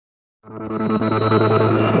What's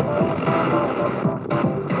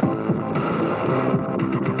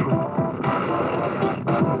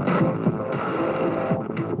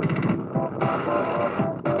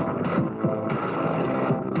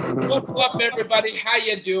up, everybody? How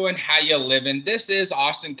you doing? How you living? This is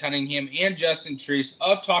Austin Cunningham and Justin Treese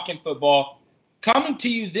of Talking Football coming to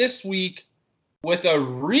you this week with a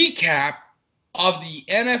recap of the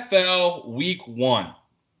NFL Week 1.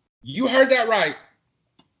 You heard that right.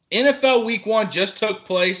 NFL Week 1 just took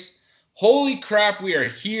place. Holy crap, we are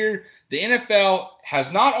here. The NFL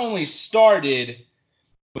has not only started,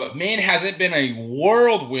 but man, has it been a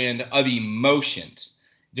whirlwind of emotions.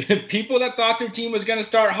 People that thought their team was going to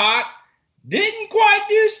start hot didn't quite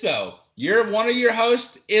do so. One of your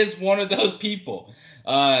hosts is one of those people.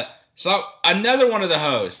 So another one of the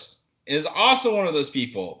hosts is also one of those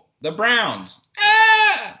people. The Browns.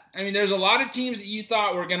 I mean, there's a lot of teams that you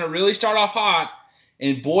thought were going to really start off hot,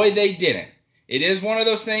 and boy, they didn't. It is one of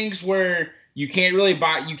those things where you can't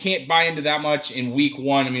buy into that much in Week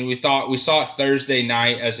 1. I mean, we saw it Thursday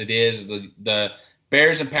night as it is. The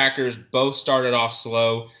Bears and Packers both started off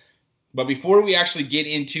slow. But before we actually get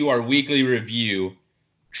into our weekly review,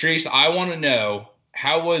 Treese, I want to know,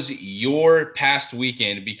 how was your past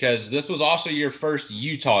weekend? Because this was also your first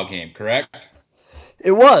Utah game, correct?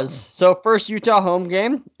 It was. So first Utah home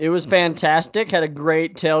game. It was fantastic. Had a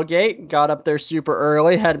great tailgate. Got up there super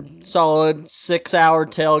early. Had a solid 6-hour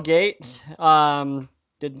tailgate.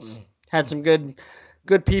 Had some good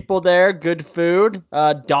people there. Good food.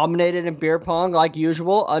 Dominated in beer pong like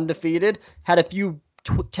usual. Undefeated. Had a few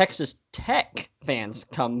Texas Tech fans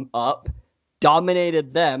come up.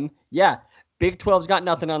 Dominated them. Yeah. Big 12's got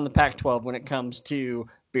nothing on the Pac-12 when it comes to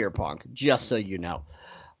beer pong. Just so you know.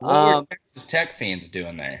 What were Texas Tech fans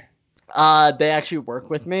doing there? They actually work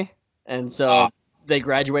with me, and so they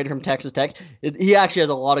graduated from Texas Tech. He actually has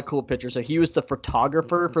a lot of cool pictures. So he was the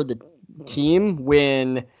photographer for the team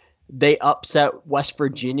when they upset West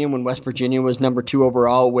Virginia, when West Virginia was number 2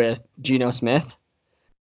 overall with Geno Smith.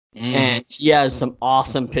 And he has some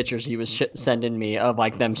awesome pictures he was sending me of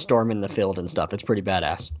like them storming the field and stuff. It's pretty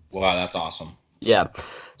badass. Wow, that's awesome. Yeah.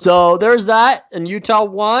 So there's that, and Utah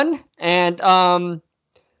won,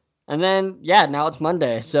 and then, yeah, now it's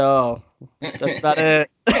Monday, so that's about it.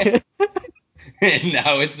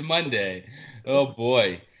 Now it's Monday. Oh,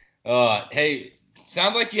 boy. Hey,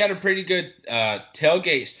 sounds like you had a pretty good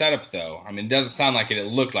tailgate setup, though. I mean, it doesn't sound like it. It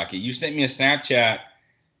looked like it. You sent me a Snapchat,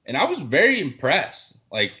 and I was very impressed.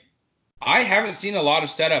 Like, I haven't seen a lot of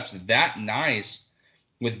setups that nice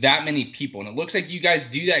with that many people, and it looks like you guys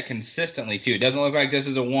do that consistently, too. It doesn't look like this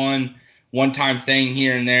is a one-time thing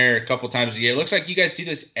here and there a couple times a year. It looks like you guys do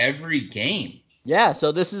this every game. Yeah,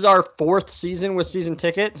 so this is our 4th season with season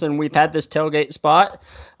tickets, and we've had this tailgate spot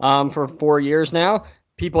for 4 years now.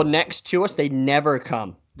 People next to us, they never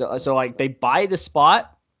come. So, like, they buy the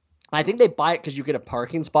spot. I think they buy it because you get a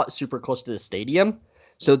parking spot super close to the stadium.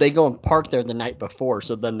 So they go and park there the night before,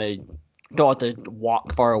 so then they don't have to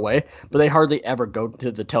walk far away. But they hardly ever go to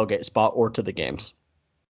the tailgate spot or to the games.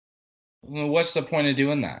 Well, what's the point of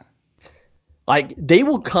doing that? Like, they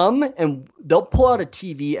will come and they'll pull out a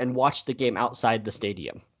TV and watch the game outside the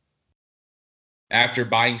stadium. After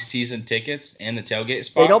buying season tickets and the tailgate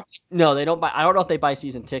spot? They don't buy. I don't know if they buy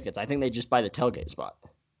season tickets. I think they just buy the tailgate spot.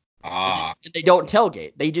 They don't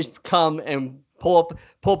tailgate. They just come and pull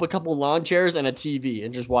up a couple lawn chairs and a TV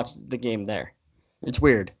and just watch the game there. It's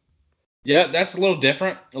weird. Yeah, that's a little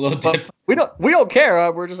different. We don't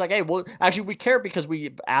care. We're just like, hey, well, actually, we care because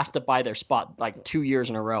we asked to buy their spot like 2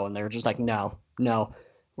 years in a row, and they're just like, no.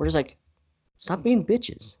 We're just like, stop being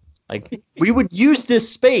bitches. Like, we would use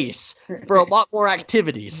this space for a lot more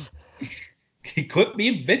activities. Quit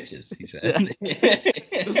being bitches, he said.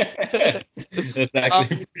 That's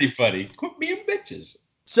actually pretty funny. Quit being bitches.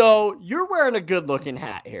 So you're wearing a good-looking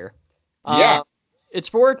hat here. Yeah. It's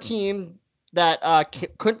for a team that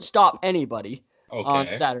couldn't stop anybody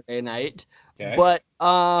on Saturday night. Okay. But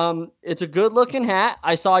it's a good-looking hat.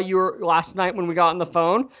 I saw you were last night when we got on the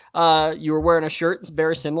phone. You were wearing a shirt that's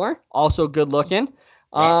very similar, also good-looking.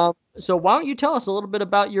 Wow. So why don't you tell us a little bit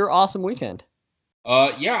about your awesome weekend?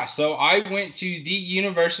 Yeah, so I went to the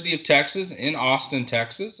University of Texas in Austin,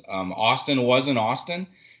 Texas. Austin was in Austin,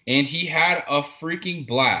 and he had a freaking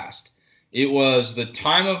blast. It was the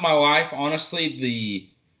time of my life. Honestly,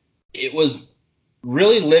 it was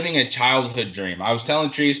really living a childhood dream. I was telling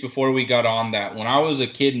Treese before we got on that when I was a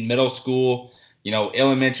kid in middle school,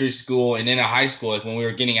 elementary school, and into high school, like when we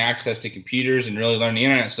were getting access to computers and really learning the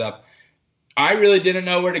internet stuff, I really didn't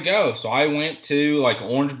know where to go. So I went to like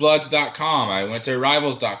orangebloods.com. I went to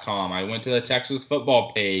rivals.com. I went to the Texas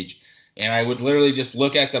football page. And I would literally just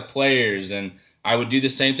look at the players, and I would do the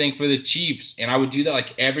same thing for the Chiefs. And I would do that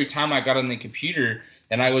like every time I got on the computer,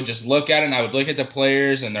 and I would just look at it, and I would look at the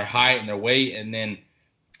players and their height and their weight. And then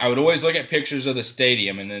I would always look at pictures of the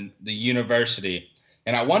stadium and then the university.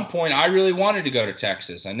 And at one point, I really wanted to go to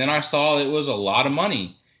Texas. And then I saw it was a lot of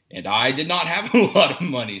money. And I did not have a lot of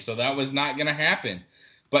money, so that was not going to happen.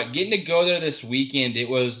 But getting to go there this weekend, it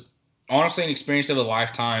was honestly an experience of a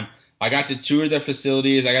lifetime. I got to tour the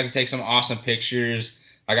facilities. I got to take some awesome pictures.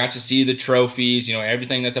 I got to see the trophies,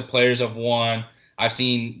 everything that the players have won. I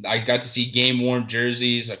got to see game-worn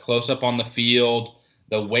jerseys, a close-up on the field.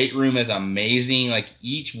 The weight room is amazing. Like,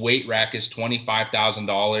 each weight rack is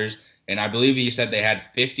 $25,000. And I believe he said they had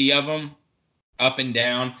 50 of them up and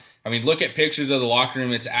down. I mean, look at pictures of the locker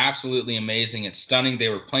room. It's absolutely amazing. It's stunning. They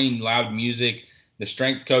were playing loud music. The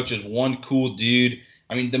strength coach is one cool dude.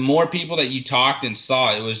 I mean, the more people that you talked and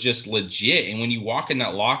saw, it was just legit. And when you walk in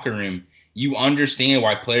that locker room, you understand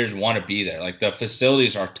why players want to be there. Like, the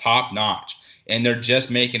facilities are top notch, and they're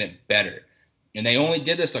just making it better. And they only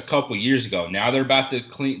did this a couple years ago. Now they're about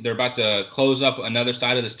to close up another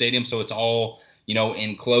side of the stadium, so it's all,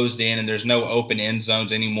 enclosed in, and there's no open end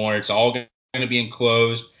zones anymore. It's all going to be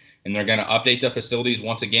enclosed, and they're going to update the facilities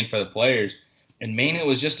once again for the players. And man, it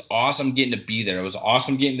was just awesome getting to be there. It was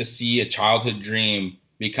awesome getting to see a childhood dream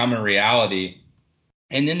become a reality.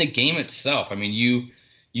 And then the game itself. I mean,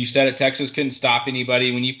 you said it, Texas couldn't stop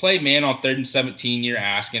anybody. When you play man on 3rd and 17, you're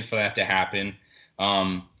asking for that to happen.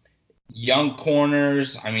 Young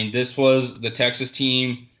corners. I mean, this was the Texas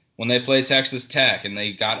team when they played Texas Tech and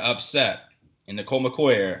they got upset in the Colt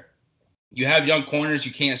McCoy era. You have young corners,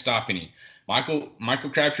 you can't stop any. Michael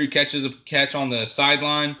Crabtree catches a catch on the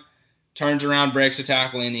sideline, turns around, breaks a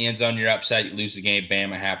tackle in the end zone. You're upset, you lose the game.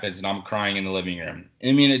 Bam, it happens, and I'm crying in the living room.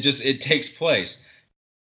 I mean, it takes place.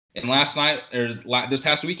 And this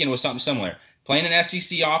past weekend was something similar. Playing an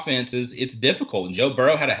SEC offense it's difficult. And Joe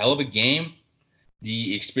Burrow had a hell of a game.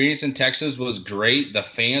 The experience in Texas was great. The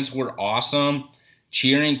fans were awesome.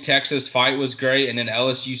 Cheering Texas fight was great. And then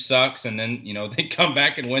LSU sucks. And then, they come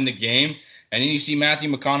back and win the game. And then you see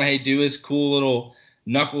Matthew McConaughey do his cool little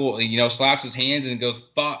knuckle, slaps his hands and goes,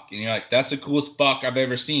 fuck. And you're like, that's the coolest fuck I've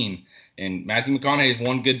ever seen. And Matthew McConaughey is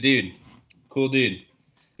one good dude. Cool dude.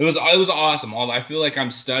 It was awesome. Although I feel like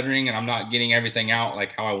I'm stuttering and I'm not getting everything out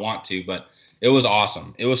like how I want to, but it was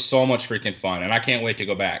awesome. It was so much freaking fun, and I can't wait to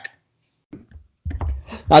go back.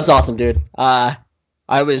 That's awesome, dude. I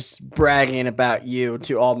was bragging about you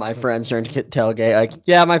to all my friends during tailgate. Like,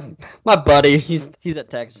 yeah, my buddy, he's at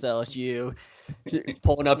Texas LSU,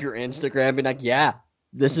 pulling up your Instagram, being like, yeah,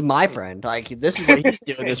 this is my friend. Like, this is what he's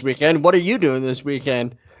doing this weekend. What are you doing this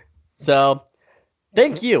weekend? So,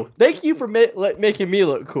 thank you for making me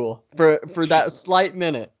look cool for that slight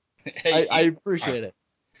minute. Hey, I appreciate it.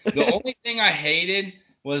 The only thing I hated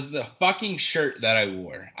was the fucking shirt that I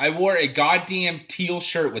wore. I wore a goddamn teal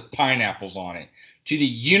shirt with pineapples on it to the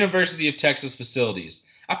University of Texas facilities.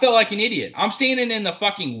 I felt like an idiot. I'm standing in the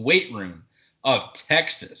fucking weight room of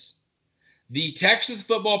Texas. The Texas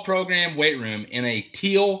football program weight room in a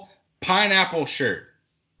teal pineapple shirt.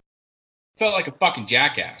 Felt like a fucking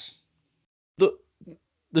jackass.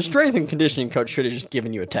 The strength and conditioning coach should have just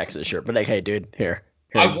given you a Texas shirt, but like, hey, dude, here.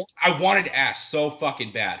 I wanted to ask so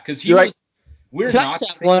fucking bad because we're not the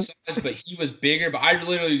same size, but he was bigger. But I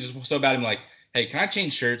literally just was so bad. I'm like, hey, can I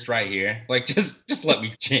change shirts right here? Like, just let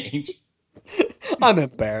me change. I'm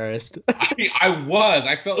embarrassed.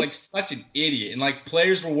 I felt like such an idiot. And like,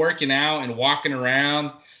 players were working out and walking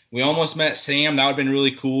around. We almost met Sam. That would have been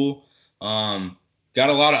really cool. Got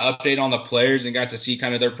a lot of update on the players and got to see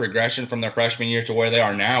kind of their progression from their freshman year to where they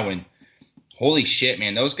are now. And holy shit,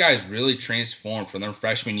 man, those guys really transformed from their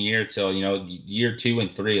freshman year till, year 2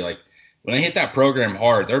 and 3. Like, when they hit that program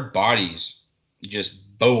hard, their bodies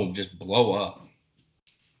just blow up.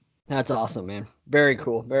 That's awesome, man. Very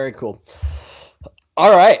cool. Very cool.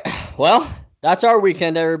 All right. Well, that's our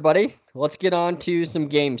weekend, everybody. Let's get on to some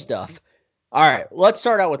game stuff. All right. Let's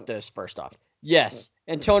start out with this first off. Yes,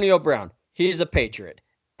 Antonio Brown. He's a Patriot.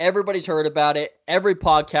 Everybody's heard about it. Every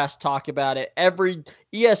podcast talk about it. Every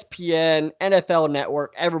ESPN, NFL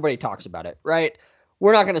Network, everybody talks about it, right?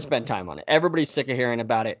 We're not going to spend time on it. Everybody's sick of hearing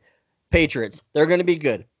about it. Patriots, they're going to be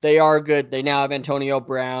good. They are good. They now have Antonio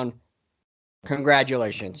Brown.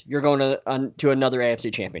 Congratulations. You're going to another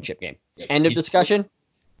AFC Championship game. Yep. End of discussion.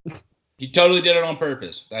 He totally did it on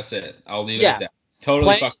purpose. That's it. I'll leave it at that.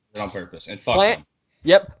 Totally fucking did it on purpose. And fuck him.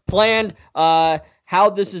 Yep. Planned. How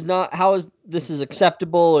this is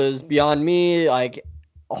acceptable is beyond me. Like,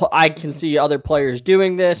 I can see other players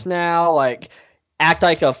doing this now. Like, act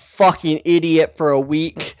like a fucking idiot for a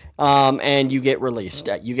week, and you get released.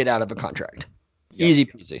 You get out of a contract. Yep. Easy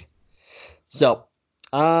peasy. So,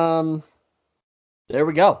 there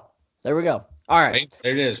we go. All right. Hey,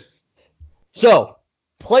 there it is. So,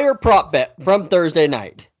 player prop bet from Thursday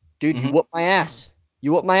night. Dude, you whooped my ass.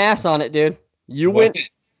 You whooped my ass on it, dude. You went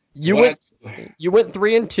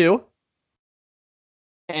 3-2.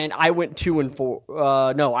 And I went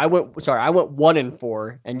 2-4. No, I went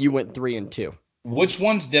 1-4, and you went 3-2. Which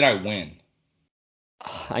ones did I win?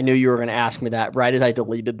 I knew you were going to ask me that right as I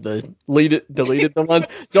deleted the ones.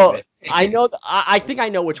 So I think I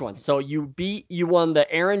know which ones. So you won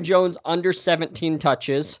the Aaron Jones under 17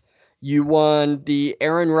 touches. You won the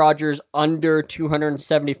Aaron Rodgers under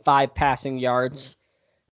 275 passing yards.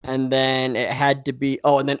 And then it had to be,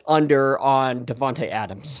 and then under on Devontae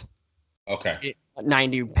Adams. Okay.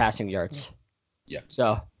 90 passing yards. Yeah.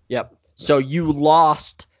 So, yep. So you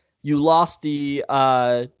lost the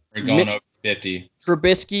We're going over 50.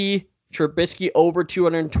 Trubisky over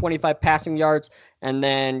 225 passing yards, and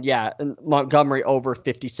then Montgomery over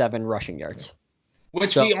 57 rushing yards.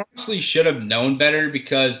 Which we honestly should have known better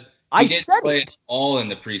because he didn't play it all in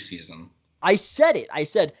the preseason. I said it. I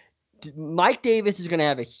said Mike Davis is going to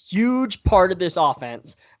have a huge part of this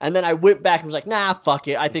offense, and then I went back and was like, nah, fuck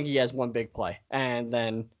it. I think he has one big play, and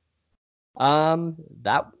then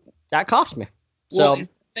that cost me. Well, so.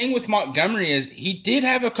 The thing with Montgomery is he did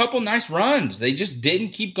have a couple nice runs. They just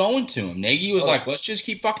didn't keep going to him. Nagy was like, let's just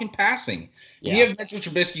keep fucking passing. When you have Mitchell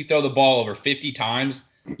Trubisky throw the ball over 50 times,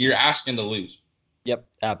 you're asking to lose. Yep,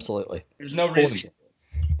 absolutely. There's no reason.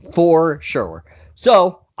 For sure.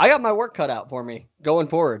 So I got my work cut out for me going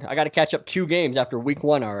forward. I got to catch up 2 games after week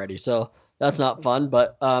 1 already. So that's not fun.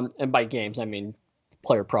 But and by games, I mean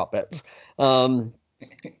player prop bets.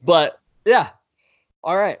 But yeah.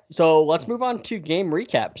 All right, so let's move on to game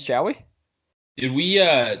recaps, shall we? Did we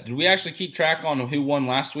actually keep track on who won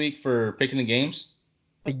last week for picking the games?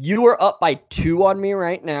 You are up by 2 on me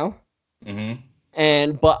right now.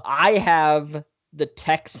 Mm-hmm. But I have the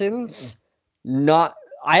Texans I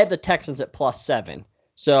have the Texans at +7.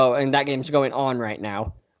 So, and that game's going on right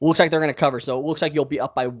now. Looks like they're going to cover. So it looks like you'll be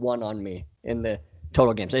up by 1 on me in the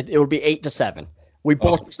total games. It would be 8-7.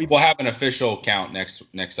 We'll have an official count next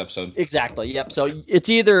episode. Exactly. Yep. So it's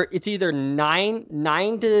either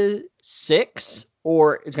 9-6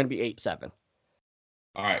 or it's going to be 8-7.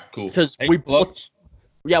 All right, cool. Because we both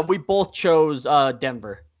chose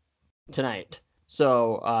Denver tonight,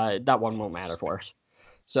 so that one won't matter for us.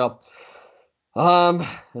 So, and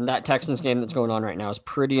that Texans game that's going on right now is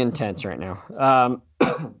pretty intense right now.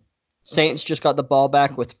 Saints just got the ball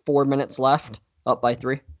back with 4 minutes left, up by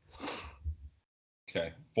 3.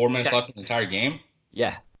 Okay. 4 minutes left in the entire game?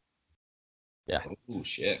 Yeah. Oh,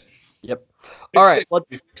 shit. Yep. All right.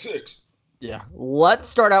 Pick 6. Yeah. Let's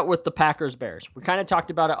start out with the Packers-Bears. We kind of talked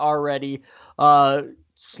about it already.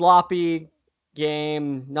 Sloppy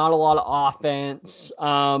game, not a lot of offense.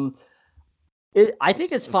 I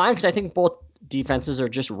think it's fine because I think both defenses are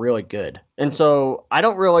just really good. And so I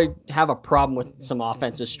don't really have a problem with some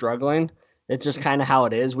offenses struggling. It's just kind of how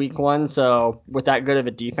it is week 1. So with that good of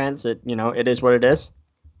a defense, it is what it is.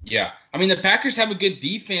 Yeah. I mean, the Packers have a good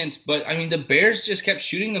defense, but I mean, the Bears just kept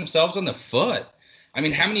shooting themselves on the foot. I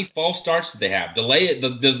mean, how many false starts did they have?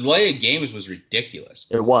 The delay of games was ridiculous.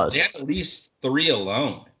 It was. They had at least 3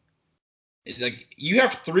 alone. You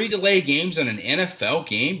have 3 delay games in an NFL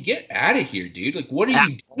game? Get out of here, dude. What are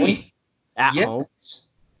you doing? At home.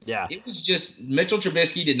 Yeah. It was just Mitchell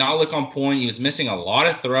Trubisky did not look on point. He was missing a lot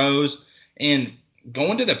of throws. And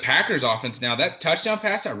going to the Packers offense now, that touchdown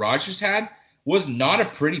pass that Rodgers had was not a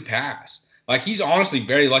pretty pass. He's honestly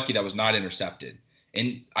very lucky that was not intercepted.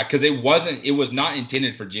 And because it was not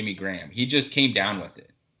intended for Jimmy Graham. He just came down with it.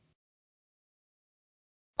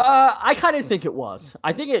 I kind of think it was.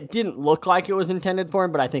 I think it didn't look like it was intended for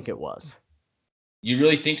him, but I think it was. You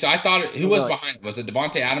really think so? I thought who was behind? Was it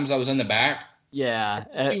Devontae Adams that was in the back? Yeah.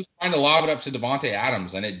 He was trying to lob it up to Devontae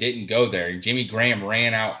Adams, and it didn't go there. Jimmy Graham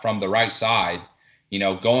ran out from the right side,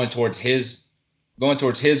 going towards his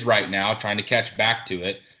right now, trying to catch back to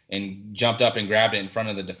it, and jumped up and grabbed it in front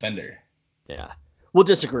of the defender. Yeah. We'll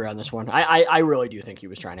disagree on this one. I really do think he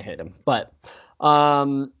was trying to hit him. But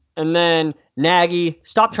and then Nagy,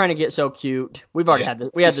 stop trying to get so cute. We've already had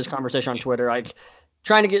this conversation on Twitter,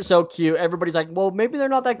 trying to get so cute. Everybody's like, well, maybe they're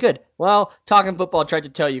not that good. Well, Talking Football tried to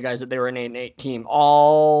tell you guys that they were an 8-8 team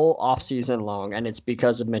all offseason long, and it's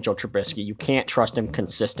because of Mitchell Trubisky. You can't trust him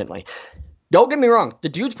consistently. Don't get me wrong. The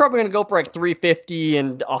dude's probably going to go for like 350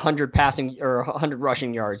 and 100 passing or 100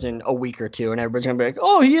 rushing yards in a week or two. And everybody's going to be like,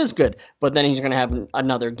 oh, he is good. But then he's going to have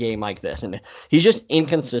another game like this. And he's just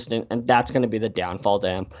inconsistent. And that's going to be the downfall to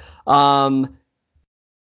him.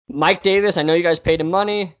 Mike Davis, I know you guys paid him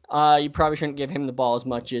money. You probably shouldn't give him the ball as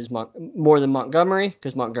much as more than Montgomery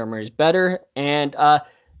because Montgomery is better. And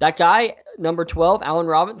that guy, number 12, Allen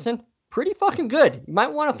Robinson, pretty fucking good. You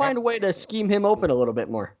might want to find a way to scheme him open a little bit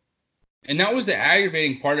more. And that was the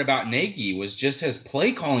aggravating part about Nagy was just his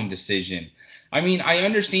play calling decision. I mean, I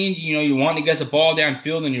understand, you want to get the ball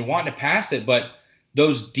downfield and you want to pass it, but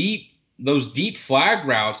those deep flag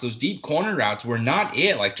routes, those deep corner routes were not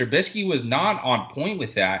it. Like Trubisky was not on point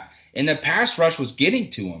with that. And the pass rush was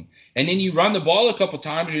getting to him. And then you run the ball a couple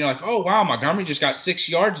times and you're like, oh, wow, Montgomery just got 6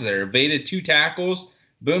 yards there. Evaded 2 tackles.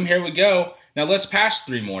 Boom, here we go. Now let's pass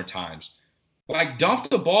 3 more times. Like, dump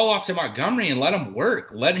the ball off to Montgomery and let him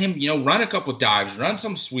work. Let him, run a couple dives, run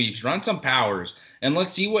some sweeps, run some powers, and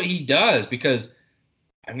let's see what he does. Because,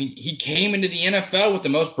 I mean, he came into the NFL with the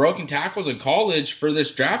most broken tackles in college for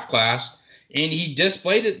this draft class, and he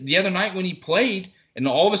displayed it the other night when he played, and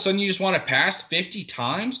all of a sudden you just want to pass 50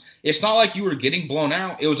 times? It's not like you were getting blown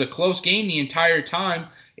out. It was a close game the entire time,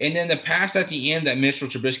 and then the pass at the end that Mitchell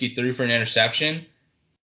Trubisky threw for an interception,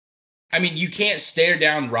 I mean, you can't stare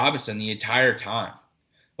down Robinson the entire time.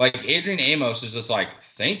 Like, Adrian Amos is just like,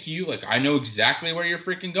 thank you. Like, I know exactly where you're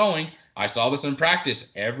freaking going. I saw this in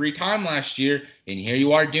practice every time last year, and here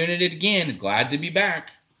you are doing it again. Glad to be back.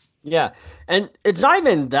 Yeah, and it's not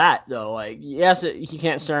even that, though. Like, yes, he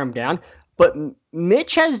can't stare him down, but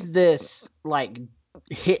Mitch has this, like,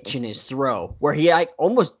 hitch in his throw where he like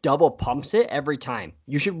almost double pumps it every time.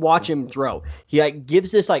 You should watch him throw. He like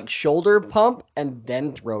gives this like shoulder pump and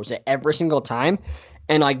then throws it every single time.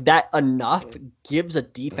 And like that enough gives a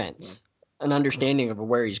defense an understanding of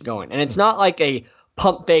where he's going. And it's not like a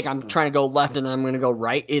pump fake. I'm trying to go left and then I'm going to go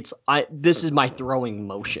right. This is my throwing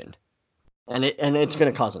motion. And it's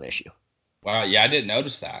going to cause an issue. Wow. Yeah, I didn't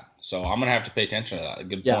notice that. So I'm going to have to pay attention to that.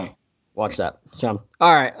 Good point. Watch that. So,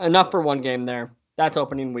 all right. Enough for one game there. That's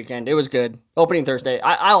opening weekend. It was good. Opening Thursday.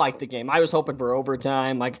 I liked the game. I was hoping for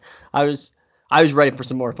overtime. Like I was ready for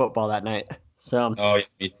some more football that night. So. Oh, yeah,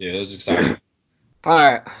 me too. It was exciting. All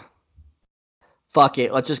right. Fuck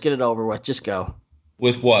it. Let's just get it over with. Just go.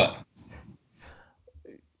 With what?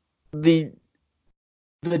 The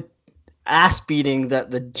ass beating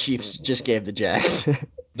that the Chiefs just gave the Jags.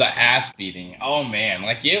 The ass beating. Oh man,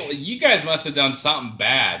 like you guys must have done something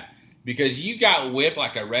bad. Because you got whipped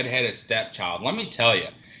like a redheaded stepchild. Let me tell you.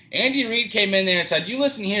 Andy Reid came in there and said, you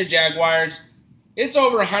listen here, Jaguars. It's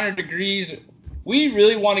over 100 degrees. We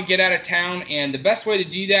really want to get out of town, and the best way to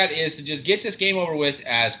do that is to just get this game over with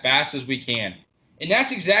as fast as we can. And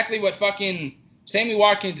that's exactly what fucking Sammy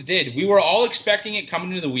Watkins did. We were all expecting it coming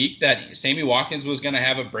into the week that Sammy Watkins was going to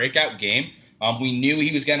have a breakout game. We knew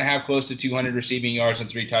he was going to have close to 200 receiving yards and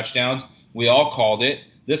 3 touchdowns. We all called it.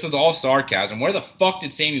 This is all sarcasm. Where the fuck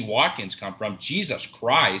did Sammy Watkins come from? Jesus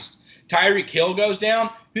Christ. Tyreek Hill goes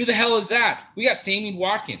down? Who the hell is that? We got Sammy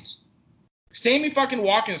Watkins. Sammy fucking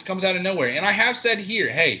Watkins comes out of nowhere. And I have said here,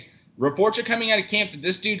 hey, reports are coming out of camp that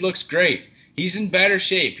this dude looks great. He's in better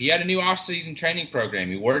shape. He had a new off-season training program.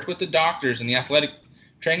 He worked with the doctors and the athletic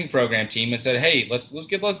training program team and said, hey, let's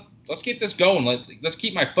get this going. Let's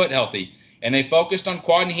keep my foot healthy. And they focused on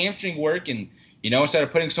quad and hamstring work, and instead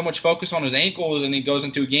of putting so much focus on his ankles, and he goes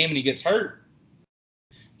into a game and he gets hurt.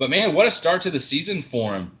 But man, what a start to the season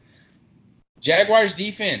for him. Jaguars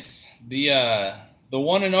defense, the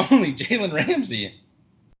one and only Jalen Ramsey.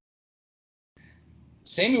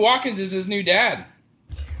 Sammy Watkins is his new dad.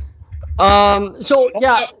 No,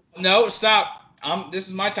 stop. This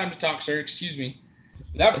is my time to talk, sir. Excuse me.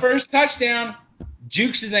 That first touchdown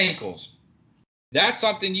jukes his ankles. That's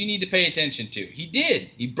something you need to pay attention to. He did.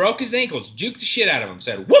 He broke his ankles, juked the shit out of him,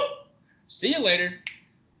 said, whoop, see you later.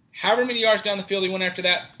 However many yards down the field he went after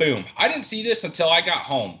that, boom. I didn't see this until I got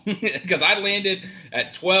home because I landed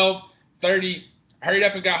at 12:30, hurried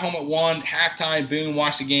up and got home at 1, halftime, boom,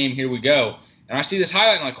 watch the game, here we go. And I see this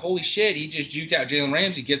highlight and I'm like, holy shit, he just juked out Jalen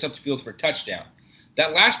Ramsey, gets up the field for a touchdown.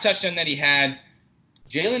 That last touchdown that he had,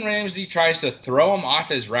 Jalen Ramsey tries to throw him off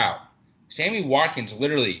his route. Sammy Watkins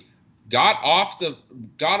literally got off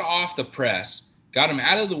the press, got him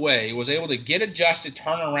out of the way, was able to get adjusted,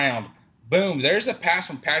 turn around. Boom, there's a pass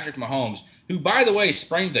from Patrick Mahomes, who, by the way,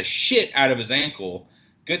 sprained the shit out of his ankle.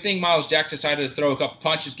 Good thing Miles Jack decided to throw a couple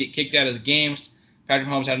punches, get kicked out of the games. Patrick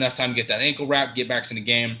Mahomes had enough time to get that ankle wrapped, get back in the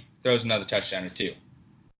game, throws another touchdown or two.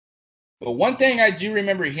 But one thing I do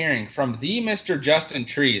remember hearing from the Mr. Justin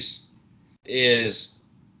Treese is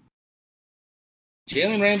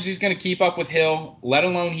Jalen Ramsey's going to keep up with Hill, let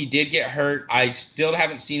alone he did get hurt. I still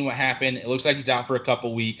haven't seen what happened. It looks like he's out for a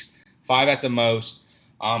couple weeks, 5 at the most.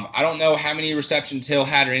 I don't know how many receptions Hill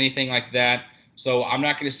had or anything like that, so I'm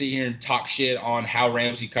not going to sit here and talk shit on how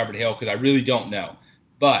Ramsey covered Hill because I really don't know.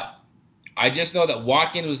 But I just know that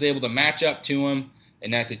Watkins was able to match up to him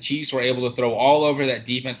and that the Chiefs were able to throw all over that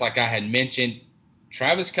defense like I had mentioned.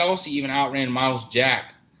 Travis Kelce even outran Myles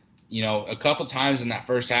Jack, a couple times in that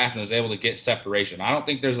first half and was able to get separation. I don't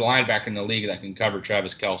think there's a linebacker in the league that can cover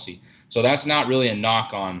Travis Kelce. So that's not really a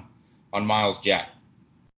knock on Myles Jack.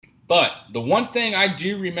 But the one thing I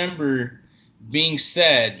do remember being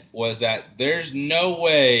said was that there's no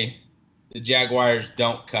way the Jaguars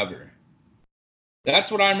don't cover.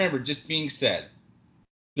 That's what I remember just being said.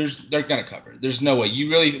 They're going to cover. There's no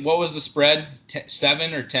way. What was the spread?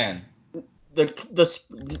 7 or 10?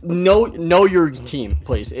 Know your team,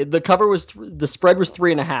 please. The spread was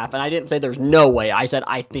 3.5, and I didn't say there's no way. I said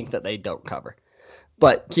I think that they don't cover.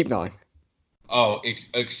 But keep going. Oh,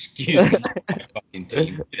 excuse me, fucking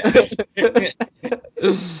team.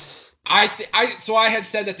 So I had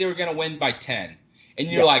said that they were going to win by 10, and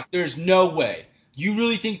you're like, "There's no way." You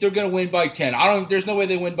really think they're going to win by 10? There's no way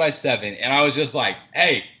they win by 7. And I was just like,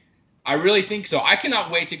 "Hey, I really think so." I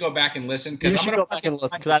cannot wait to go back and listen because I'm going to go back and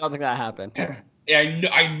listen because I don't think that happened. Yeah,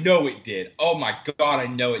 I know it did. Oh my God, I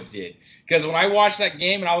know it did. Because when I watched that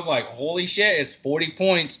game and I was like, holy shit, it's 40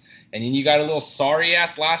 points. And then you got a little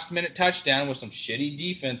sorry-ass last-minute touchdown with some shitty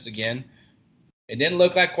defense again. It didn't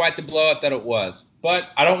look like quite the blowout that it was.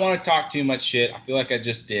 But I don't want to talk too much shit. I feel like I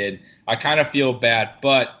just did. I kind of feel bad.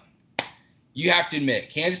 But you have to admit,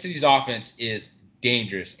 Kansas City's offense is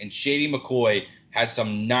dangerous. And Shady McCoy had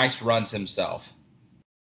some nice runs himself.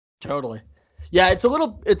 Totally. Yeah, it's a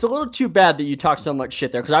little too bad that you talk so much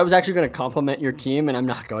shit there because I was actually going to compliment your team and I'm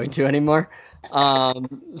not going to anymore.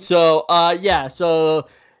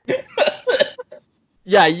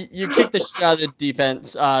 Yeah, you kicked the shit out of the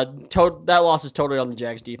defense. That loss is totally on the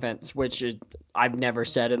Jags defense, which I've never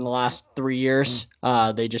said in the last 3 years.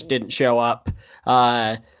 They just didn't show up.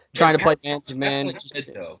 Trying to play man-to-man.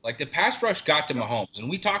 Like the pass rush got to Mahomes, and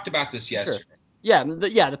we talked about this yesterday. Sure. Yeah,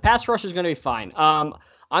 the pass rush is going to be fine.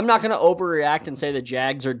 I'm not going to overreact and say the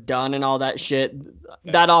Jags are done and all that shit.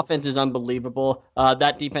 That offense is unbelievable.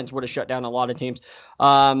 That defense would have shut down a lot of teams.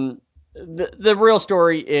 The real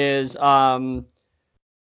story is the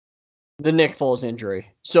Nick Foles injury.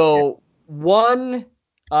 So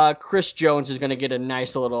Chris Jones is going to get a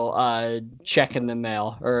nice little check in the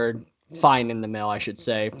mail, or fine in the mail, I should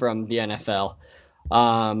say, from the NFL.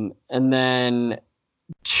 And then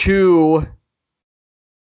 2,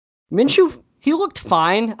 Minshew, he looked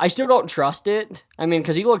fine. I still don't trust it. I mean,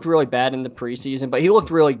 because he looked really bad in the preseason, but he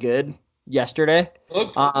looked really good yesterday. He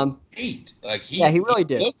looked great. He really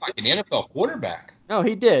did. He looked like an NFL quarterback. No,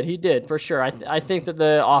 he did for sure. I think that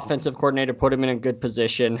the offensive coordinator put him in a good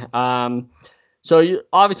position. So you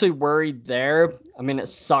obviously worried there. I mean, it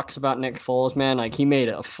sucks about Nick Foles, man. Like, he made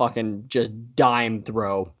a fucking just dime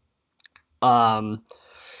throw. Putting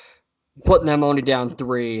them only down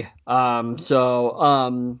 3.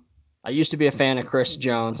 I used to be a fan of Chris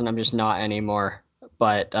Jones, and I'm just not anymore.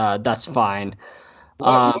 But that's fine.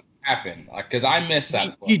 What happened? Because I missed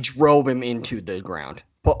that. He drove him into the ground.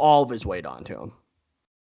 Put all of his weight onto him.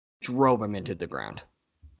 Drove him into the ground.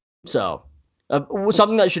 So,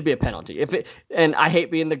 something that should be a penalty. And I hate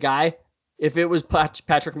being the guy. If it was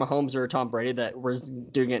Patrick Mahomes or Tom Brady that was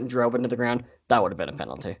doing it and drove into the ground, that would have been a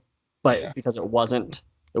penalty. But because it wasn't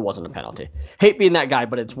a penalty. Hate being that guy,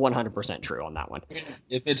 but it's 100% true on that one.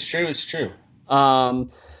 If it's true, it's true.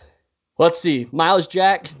 Let's see. Myles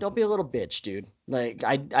Jack, don't be a little bitch, dude. Like,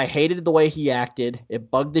 I hated the way he acted. It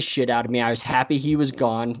bugged the shit out of me. I was happy he was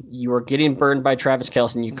gone. You were getting burned by Travis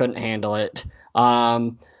Kelce, and you couldn't handle it.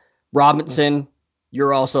 Robinson,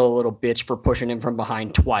 you're also a little bitch for pushing him from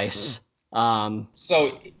behind twice.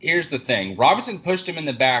 So here's the thing. Robinson pushed him in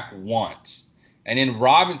the back once, and then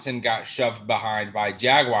Robinson got shoved behind by a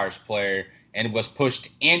Jaguars player and was pushed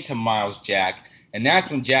into Myles Jack. And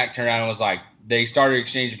that's when Jack turned around and was like, they started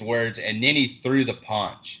exchanging words, and then he threw the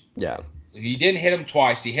punch. Yeah. So he didn't hit him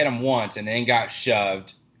twice. He hit him once and then got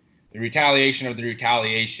shoved. The retaliation of the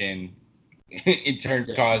retaliation in turn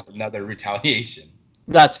caused another retaliation.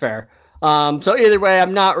 That's fair. So either way,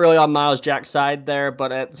 I'm not really on Myles Jack's side there,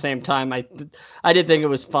 but at the same time, I did think it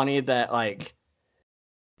was funny that, like,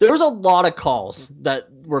 there was a lot of calls that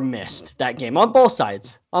were missed that game on both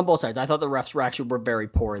sides. I thought the refs were very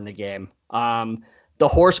poor in the game. The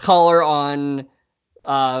horse collar on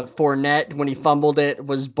Fournette when he fumbled it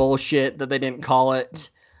was bullshit that they didn't call it.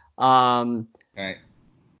 Right.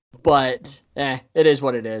 But it is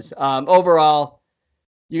what it is. Overall,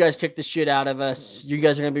 You guys kicked the shit out of us. You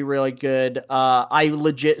guys are going to be really good. I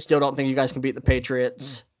legit still don't think you guys can beat the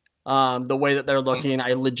Patriots. The way that they're looking,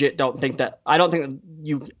 I legit don't think that. I don't even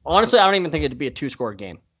think it'd be a 2-score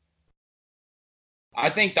game. I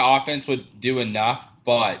think the offense would do enough,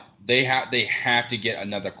 but they have to get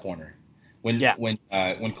another corner. When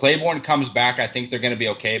Claiborne comes back, I think they're going to be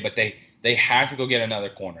okay, but they have to go get another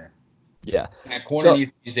corner. Yeah. That corner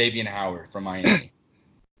needs to be Xavier Howard from Miami.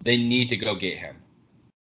 They need to go get him.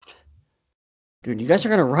 Dude, you guys are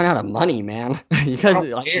gonna run out of money, man. You guys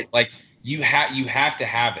you have to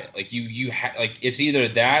have it. Like it's either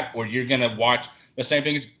that or you're gonna watch the same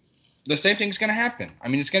thing. The same thing's gonna happen. I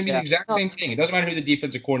mean, it's gonna be the exact same thing. It doesn't matter who the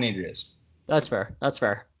defensive coordinator is. That's fair.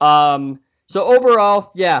 So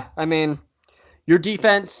overall, yeah, I mean, your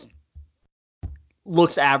defense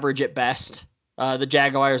looks average at best. The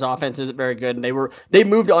Jaguars' offense isn't very good, and they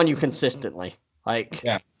moved on you consistently.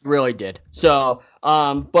 Really did. So,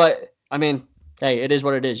 but I mean, hey, it is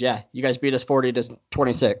what it is. Yeah, you guys beat us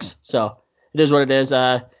 40-26. So it is what it is.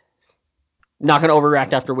 Not going to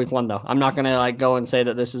overreact after week 1, though. I'm not going to go and say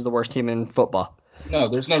that this is the worst team in football. No,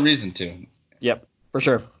 there's no reason to. Yep, for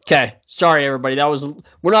sure. Okay, sorry everybody.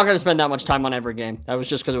 We're not going to spend that much time on every game. That was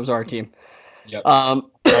just because it was our team. Yep.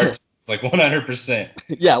 100%.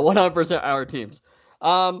 Yeah, 100% our teams.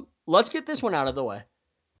 Let's get this one out of the way.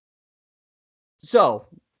 So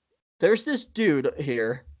there's this dude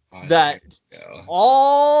here that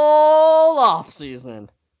all offseason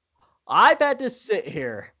I've had to sit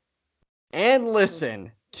here and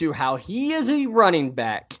listen to how he is a running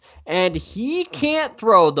back and he can't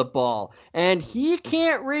throw the ball and he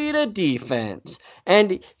can't read a defense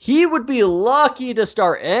and he would be lucky to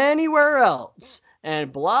start anywhere else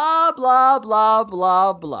and blah, blah, blah,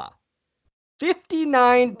 blah, blah.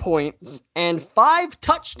 59 points and 5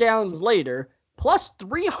 touchdowns later, plus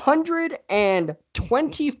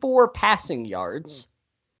 324 passing yards.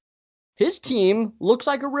 His team looks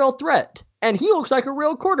like a real threat, and he looks like a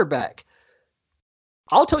real quarterback.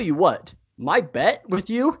 I'll tell you what, my bet with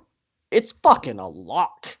you, it's fucking a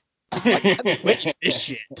lock. I'm winning this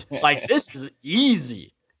shit. This is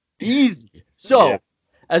easy. So,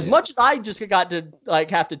 as much as I just got to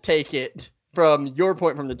have to take it from your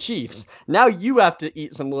point from the Chiefs, now you have to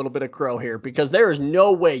eat some little bit of crow here because there is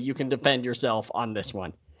no way you can defend yourself on this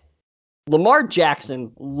one. Lamar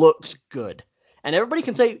Jackson looks good. And everybody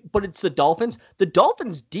can say, but it's the Dolphins. The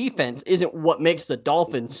Dolphins' defense isn't what makes the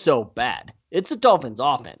Dolphins so bad. It's the Dolphins'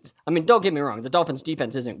 offense. I mean, don't get me wrong. The Dolphins'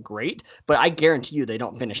 defense isn't great, but I guarantee you they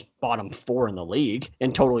don't finish bottom 4 in the league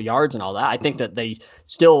in total yards and all that. I think that they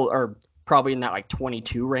still are probably in that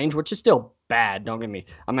 22 range, which is still bad. Don't get me.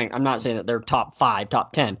 I mean, I'm not saying that they're top 5,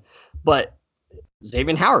 top 10, but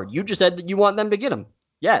Xavier Howard, you just said that you want them to get him.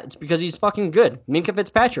 Yeah, it's because he's fucking good. Minkah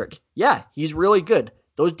Fitzpatrick. Yeah, he's really good.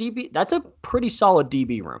 Those DB, that's a pretty solid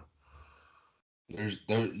DB room.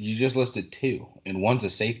 You just listed 2, and one's a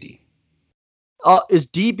safety. Is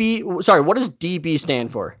DB? Sorry, what does DB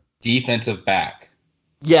stand for? Defensive back.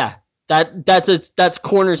 Yeah, that's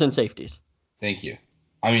corners and safeties. Thank you.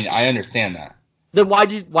 I mean, I understand that. Then why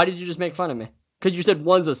did you just make fun of me? Because you said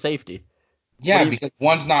one's a safety. Yeah, because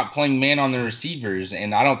one's not playing man on the receivers,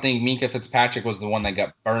 and I don't think Minkah Fitzpatrick was the one that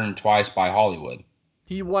got burned twice by Hollywood.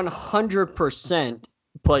 He 100%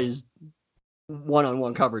 plays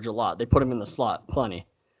one-on-one coverage a lot. They put him in the slot plenty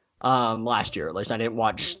last year. At least I didn't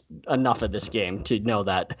watch enough of this game to know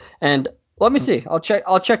that. And let me see. I'll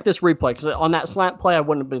check this replay because on that slant play, I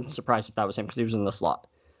wouldn't have been surprised if that was him because he was in the slot.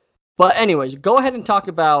 But anyways, go ahead and talk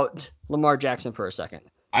about Lamar Jackson for a second.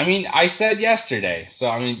 I mean, I said yesterday. So,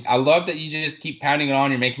 I mean, I love that you just keep pounding it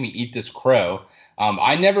on. You're making me eat this crow.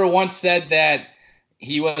 I never once said that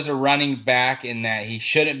he was a running back and that he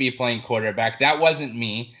shouldn't be playing quarterback. That wasn't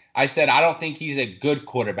me. I said I don't think he's a good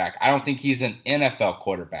quarterback. I don't think he's an NFL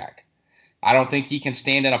quarterback. I don't think he can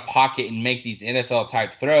stand in a pocket and make these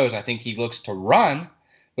NFL-type throws. I think he looks to run,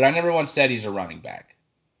 but I never once said he's a running back.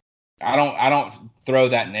 I don't throw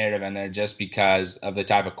that narrative in there just because of the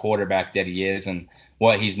type of quarterback that he is and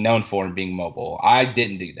what he's known for in being mobile. I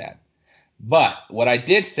didn't do that. But what I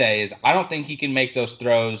did say is I don't think he can make those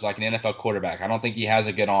throws like an NFL quarterback. I don't think he has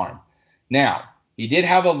a good arm. Now, he did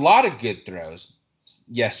have a lot of good throws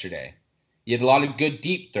yesterday. He had a lot of good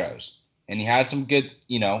deep throws. And he had some good,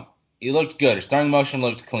 he looked good. His throwing motion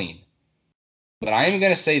looked clean. But I am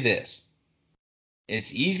going to say this.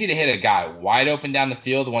 It's easy to hit a guy wide open down the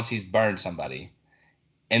field once he's burned somebody.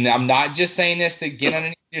 And I'm not just saying this to get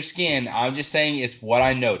underneath your skin. I'm just saying it's what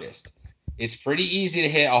I noticed. It's pretty easy to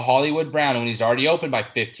hit a Hollywood Brown when he's already open by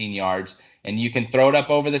 15 yards, and you can throw it up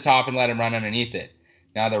over the top and let him run underneath it.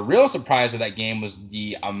 Now, the real surprise of that game was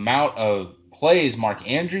the amount of plays Mark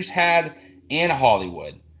Andrews had and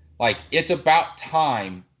Hollywood. Like, it's about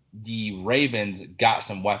time the Ravens got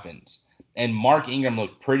some weapons. And Mark Ingram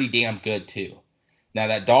looked pretty damn good, too. Now,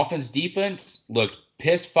 that Dolphins defense looked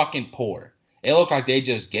piss fucking poor. It looked like they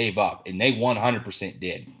just gave up, and they 100%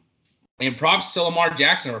 did. And props to Lamar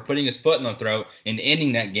Jackson for putting his foot in the throat and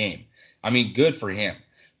ending that game. I mean, good for him.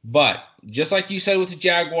 But just like you said with the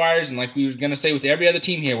Jaguars, and like we were going to say with every other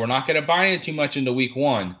team here, we're not going to buy in too much into week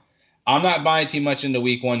one. I'm not buying too much into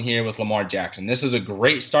week one here with Lamar Jackson. This is a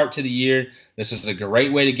great start to the year. This is a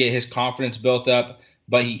great way to get his confidence built up,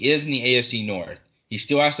 but he is in the AFC North. He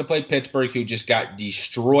still has to play Pittsburgh, who just got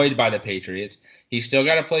destroyed by the Patriots. He's still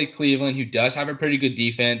got to play Cleveland, who does have a pretty good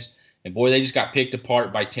defense. And, boy, they just got picked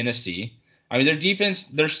apart by Tennessee. I mean, their defense,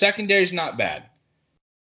 their secondary is not bad.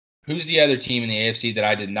 Who's the other team in the AFC that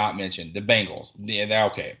I did not mention? The Bengals. Yeah,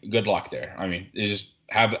 okay, good luck there. I mean, just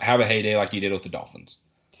have a heyday like you did with the Dolphins.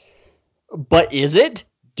 But is it?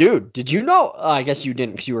 Dude, did you know? I guess you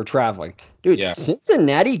didn't because you were traveling. Dude, yeah.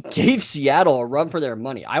 Cincinnati gave Seattle a run for their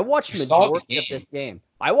money. I watched majority of this game.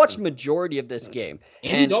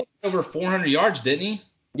 And he got over 400 yards, didn't he?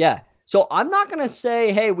 Yeah. So I'm not going to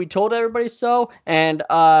say, hey, we told everybody so. And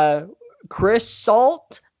Chris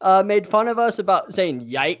Salt made fun of us about saying,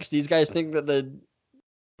 yikes, these guys think that the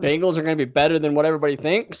Bengals are going to be better than what everybody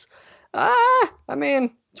thinks. I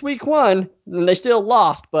mean, it's week one, and they still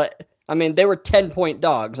lost, but I mean, they were 10-point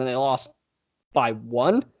dogs, and they lost by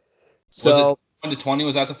 1. So was it 1-20?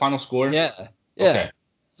 Was that the final score? Yeah. Okay.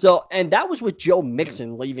 So, and that was with Joe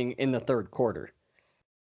Mixon leaving in the third quarter.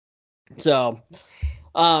 So,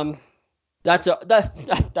 that's our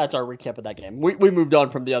recap of that game. We moved on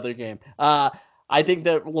from the other game. I think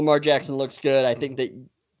that Lamar Jackson looks good. I think that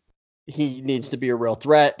he needs to be a real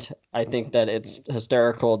threat. I think that it's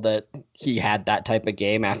hysterical that he had that type of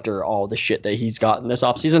game after all the shit that he's gotten this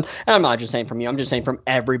offseason. And I'm not just saying from you. I'm just saying from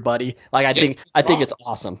everybody. Like, I think it's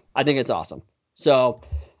awesome. I think it's awesome. So,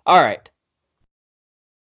 all right.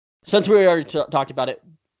 Since we already talked about it,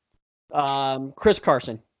 Chris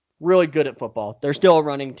Carson, really good at football. They're still a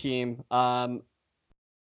running team.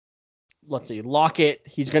 Let's see, Lockett,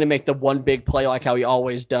 he's going to make the one big play like how he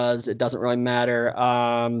always does. It doesn't really matter.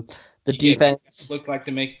 The defense looked like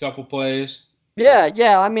to make a couple plays.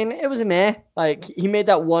 Yeah. I mean, it was a meh. Like, he made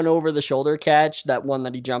that one over the shoulder catch, that one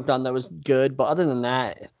that he jumped on that was good. But other than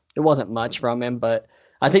that, it wasn't much from him. But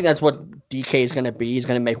I think that's what DK is going to be. He's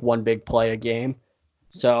going to make one big play a game.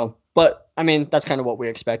 So, but I mean, that's kind of what we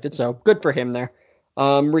expected. So good for him there.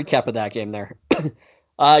 Recap of that game there.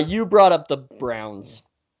 You brought up the Browns.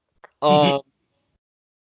 For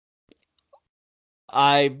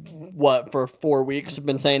 4 weeks have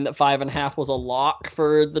been saying that 5.5 was a lock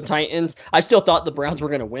for the Titans. I still thought the Browns were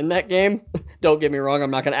going to win that game. Don't get me wrong. I'm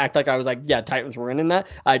not going to act like I was like, yeah, Titans were winning that.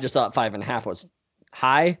 I just thought 5.5 was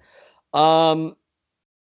high.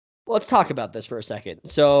 Let's talk about this for a second.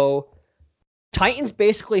 So Titans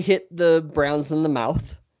basically hit the Browns in the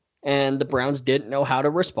mouth, and the Browns didn't know how to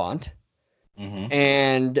respond. Mm-hmm.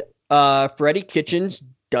 And Freddie Kitchens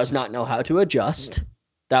does not know how to adjust.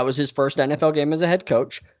 That was his first NFL game as a head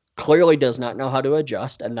coach. Clearly does not know how to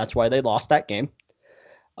adjust, and that's why they lost that game.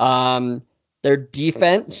 Their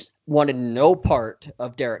defense wanted no part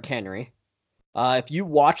of Derrick Henry. If you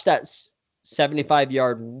watch that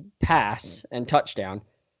 75-yard pass and touchdown,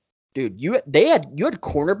 dude, you had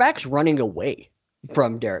cornerbacks running away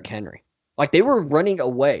from Derrick Henry. Like, they were running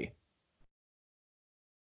away.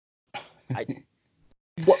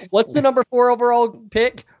 What's the number 4 overall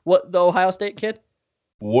pick? What, the Ohio State kid?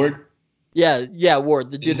 Ward. Yeah,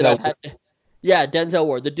 Ward. The dude Denzel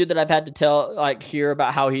Ward. The dude that I've had to hear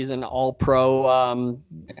about how he's an all-pro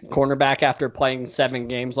cornerback after playing 7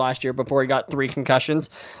 games last year before he got 3 concussions.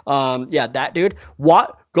 That dude.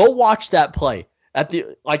 Go watch that play. At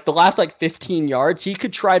the last 15 yards, he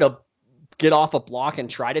could try to get off a block and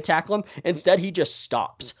try to tackle him. Instead, he just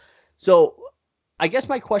stops. So I guess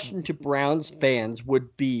my question to Browns fans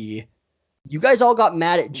would be, you guys all got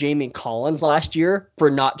mad at Jamie Collins last year for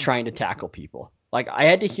not trying to tackle people. Like, I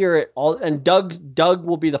had to hear it all, and Doug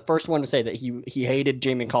will be the first one to say that he hated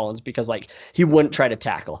Jamie Collins because he wouldn't try to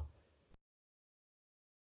tackle.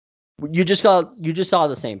 You just saw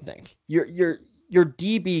the same thing. Your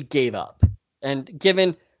DB gave up, and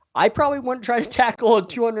given I probably wouldn't try to tackle a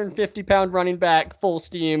 250-pound running back full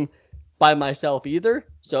steam by myself either.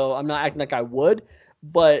 So I'm not acting like I would,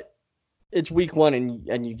 but it's week 1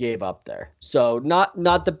 and you gave up there. So not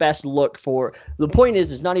the best look for. The point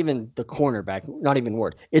is, it's not even the cornerback, not even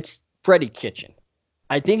Ward. It's Freddie Kitchen.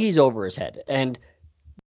 I think he's over his head. And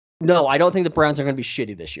no, I don't think the Browns are going to be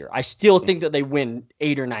shitty this year. I still think that they win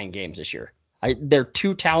 8 or 9 games this year. They're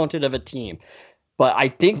too talented of a team. But I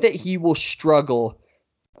think that he will struggle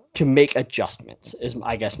to make adjustments is,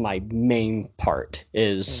 I guess, my main part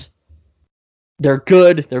is they're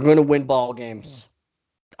good. They're going to win ball games.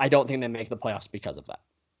 I don't think they make the playoffs because of that.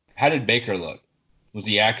 How did Baker look? Was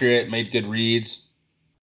he accurate? Made good reads?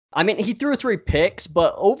 I mean, he threw 3 picks,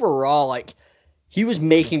 but overall, like, he was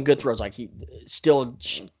making good throws. Like, he still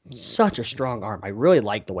such a strong arm. I really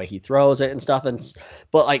like the way he throws it and stuff.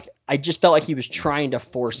 But like, I just felt like he was trying to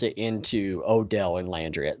force it into Odell and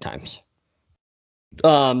Landry at times.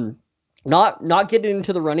 Not getting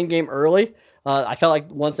into the running game early. I felt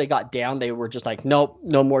like once they got down, they were just like, nope,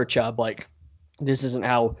 no more Chubb. Like, this isn't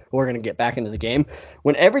how we're going to get back into the game.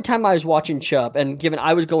 When every time I was watching Chubb, and given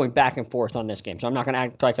I was going back and forth on this game, so I'm not going to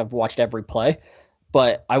act like I've watched every play,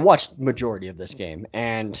 but I watched majority of this game,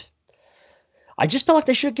 and I just felt like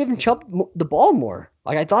they should have given Chubb the ball more.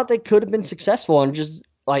 Like, I thought they could have been successful on just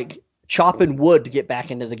like chopping wood to get back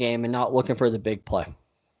into the game and not looking for the big play.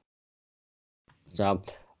 So,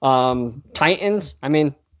 Titans, I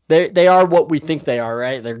mean, they are what we think they are,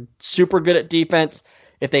 right? They're super good at defense.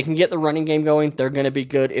 If they can get the running game going, they're going to be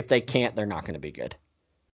good. If they can't, they're not going to be good.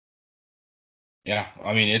 Yeah,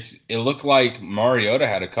 I mean, it looked like Mariota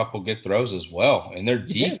had a couple good throws as well, and their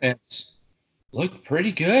defense looked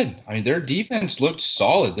pretty good. I mean, their defense looked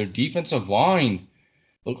solid. Their defensive line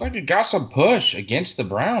looked like it got some push against the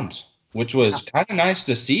Browns, which was kind of nice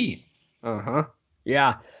to see.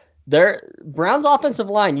 Yeah. Their Browns offensive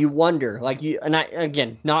line, you wonder, like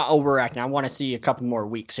again, not overacting. I want to see a couple more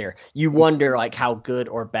weeks here. You wonder like how good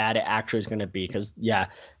or bad it actually is going to be. Cause yeah,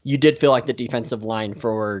 you did feel like the defensive line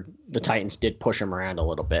for the Titans did push them around a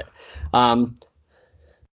little bit.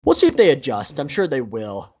 We'll see if they adjust. I'm sure they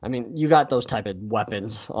will. I mean, you got those type of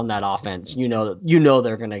weapons on that offense. You know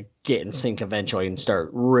they're going to get in sync eventually and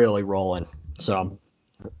start really rolling. So,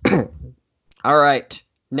 all right,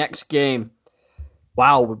 next game.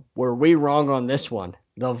 Wow, were we wrong on this one?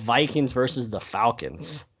 The Vikings versus the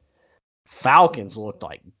Falcons. Falcons looked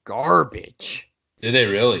like garbage. Did they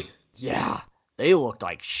really? Yeah, they looked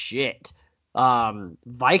like shit.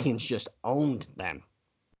 Vikings just owned them.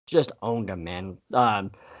 Just owned them, man.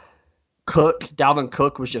 Dalvin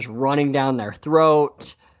Cook was just running down their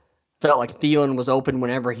throat. Felt like Thielen was open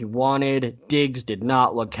whenever he wanted. Diggs did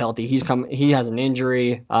not look healthy. He has an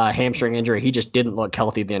injury, hamstring injury. He just didn't look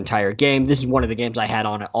healthy the entire game. This is one of the games I had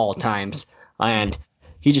on at all times, and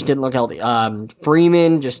he just didn't look healthy.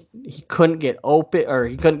 Freeman he couldn't get open, or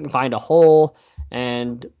he couldn't find a hole,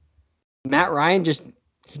 and Matt Ryan just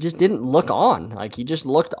didn't look on. Like, he just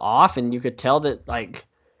looked off, and you could tell that, like,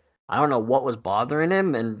 I don't know what was bothering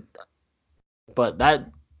him, but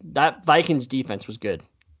that Vikings defense was good.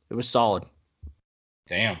 It was solid.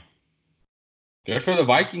 Damn. Good for the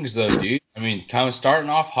Vikings, though, dude. I mean, kind of starting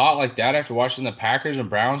off hot like that after watching the Packers and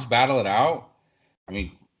Browns battle it out. I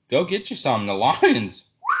mean, go get you some. The Lions.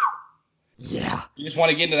 Yeah. You just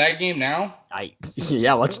want to get into that game now?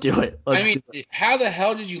 Yeah, let's do it. How the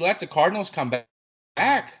hell did you let the Cardinals come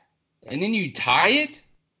back? And then you tie it?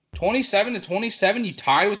 27-27, you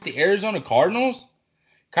tied with the Arizona Cardinals?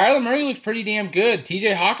 Kyler Murray looked pretty damn good.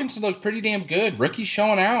 TJ Hawkinson looked pretty damn good. Rookie's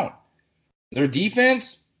showing out. Their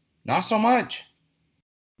defense, not so much.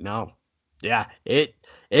 No. Yeah,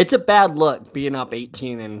 it's a bad look being up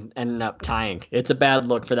 18 and ending up tying. It's a bad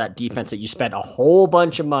look for that defense that you spent a whole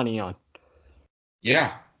bunch of money on.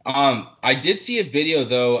 Yeah. I did see a video,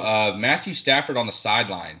 though, of Matthew Stafford on the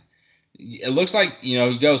sideline. It looks like,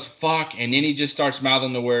 he goes, fuck, and then he just starts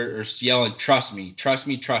mouthing the word or yelling, trust me, trust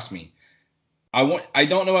me, trust me. I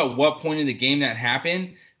don't know at what point in the game that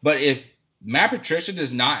happened, but if Matt Patricia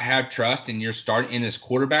does not have trust in your start in his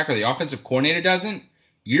quarterback, or the offensive coordinator doesn't,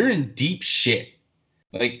 you're in deep shit.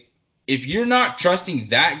 Like, if you're not trusting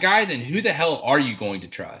that guy, then who the hell are you going to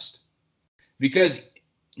trust? Because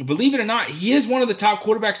believe it or not, he is one of the top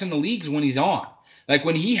quarterbacks in the leagues when he's on. Like,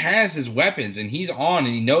 when he has his weapons and he's on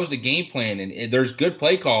and he knows the game plan and there's good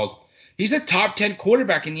play calls, he's a top 10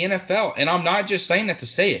 quarterback in the NFL. And I'm not just saying that to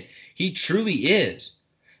say it. He truly is.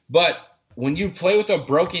 But when you play with a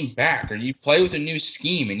broken back, or you play with a new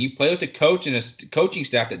scheme, and you play with a coach and a coaching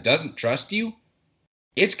staff that doesn't trust you,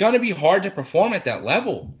 it's going to be hard to perform at that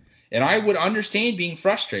level. And I would understand being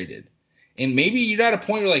frustrated. And maybe you're at a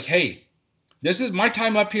point where, like, hey, this is my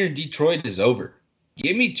time up here in Detroit is over.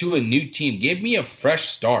 Give me to a new team. Give me a fresh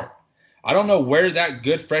start. I don't know where that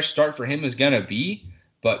good fresh start for him is going to be,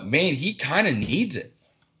 but, man, he kind of needs it.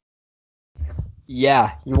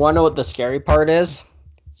 Yeah, you want to know what the scary part is?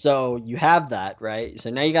 So you have that, right? So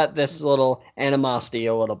now you got this little animosity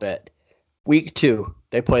a little bit. Week 2,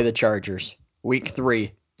 they play the Chargers. Week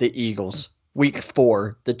 3, the Eagles. Week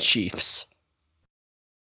 4, the Chiefs.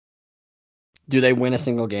 Do they win a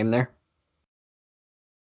single game there?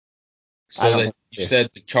 So that you said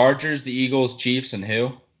the Chargers, the Eagles, Chiefs, and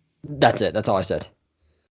who? That's it. That's all I said.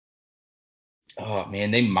 Oh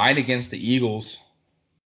man, they might against the Eagles.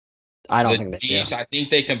 I don't think the Chiefs. I think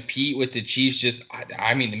they compete with the Chiefs. Just,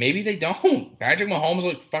 I mean, maybe they don't. Patrick Mahomes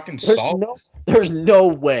look fucking solid. There's no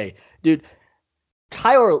way, dude.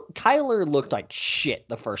 Kyler looked like shit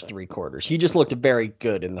the first 3 quarters. He just looked very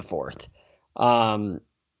good in the fourth. And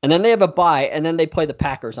then they have a bye, and then they play the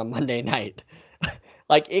Packers on Monday night.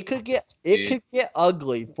 Like it could get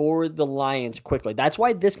ugly for the Lions quickly. That's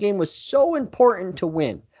why this game was so important to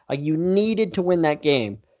win. Like you needed to win that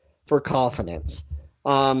game for confidence.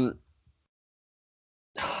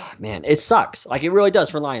 Man, it sucks. Like it really does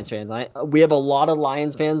for Lions fans. We have a lot of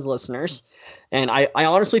Lions fans listeners, and I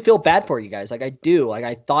honestly feel bad for you guys. Like I do. Like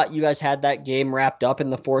I thought you guys had that game wrapped up in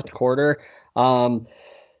the fourth quarter.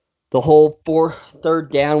 The whole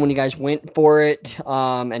third down when you guys went for it,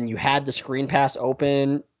 and you had the screen pass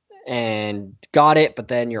open and got it, but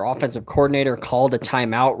then your offensive coordinator called a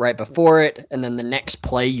timeout right before it, and then the next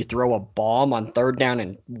play you throw a bomb on 3rd down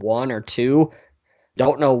and 1 or 2.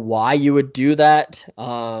 Don't know why you would do that.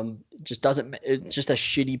 It's just a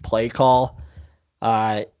shitty play call.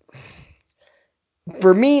 For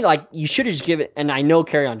me, like you should have just given it, and I know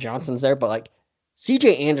Kerryon Johnson's there, but like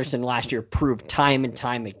CJ Anderson last year proved time and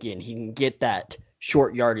time again he can get that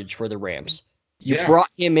short yardage for the Rams. You brought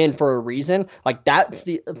him in for a reason. Like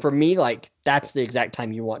for me, like that's the exact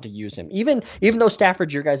time you want to use him. Even though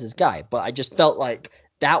Stafford's your guys' guy, but I just felt like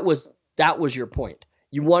that was your point.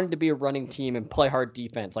 You wanted to be a running team and play hard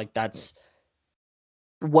defense. Like that's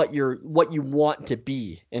what you want to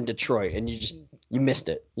be in Detroit, and you missed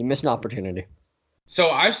it. You missed an opportunity.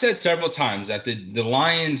 So I've said several times that the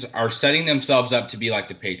Lions are setting themselves up to be like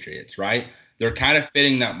the Patriots, right? They're kind of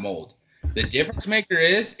fitting that mold. The difference maker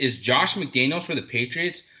is Josh McDaniels for the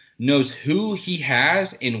Patriots knows who he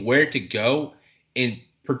has and where to go in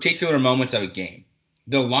particular moments of a game.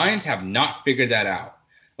 The Lions have not figured that out.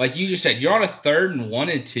 Like you just said, you're on a 3rd and 1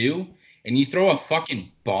 and 2, and you throw a fucking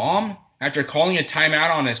bomb after calling a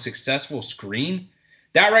timeout on a successful screen.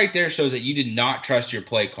 That right there shows that you did not trust your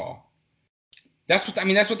play call. That's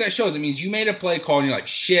what that shows. It means you made a play call and you're like,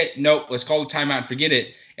 shit, nope, let's call the timeout and forget it.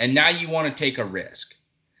 And now you want to take a risk.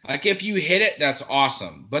 Like if you hit it, that's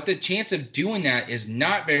awesome. But the chance of doing that is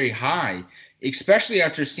not very high, especially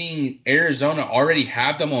after seeing Arizona already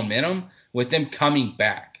have the momentum with them coming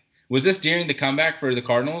back. Was this during the comeback for the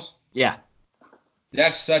Cardinals? Yeah.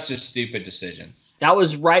 That's such a stupid decision. That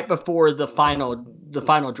was right before the final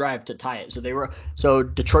drive to tie it. So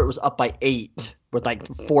Detroit was up by 8 with like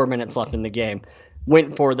 4 minutes left in the game.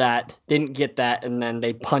 Went for that, didn't get that, and then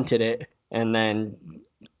they punted it, and then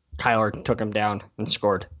Kyler took him down and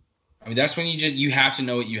scored. I mean, that's when you have to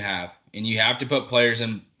know what you have, and you have to put players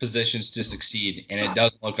in positions to succeed, and it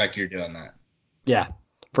doesn't look like you're doing that. Yeah,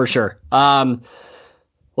 for sure.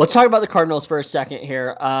 Let's talk about the Cardinals for a second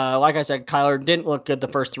here. Like I said, Kyler didn't look good the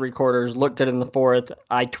first 3 quarters, looked good in the fourth.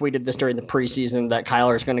 I tweeted this during the preseason that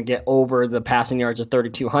Kyler is going to get over the passing yards of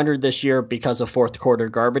 3,200 this year because of fourth quarter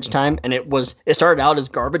garbage time. And it started out as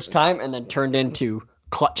garbage time and then turned into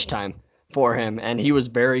clutch time for him. And he was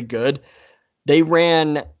very good. They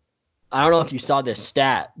ran, I don't know if you saw this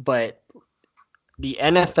stat, but the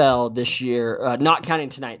NFL this year, not counting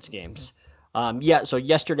tonight's games. So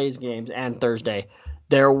yesterday's games and Thursday,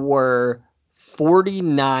 there were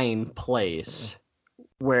 49 plays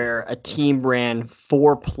where a team ran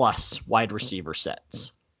 4+ wide receiver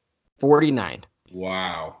sets. 49.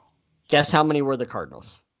 Wow. Guess how many were the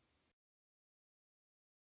Cardinals?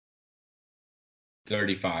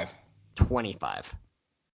 35. 25.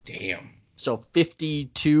 Damn. So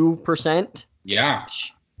 52%. Yeah.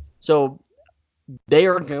 So they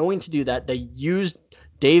are going to do that. They used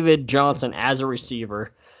David Johnson as a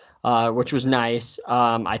receiver. Which was nice.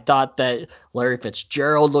 I thought that Larry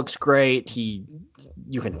Fitzgerald looks great.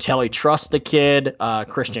 You can tell he trusts the kid.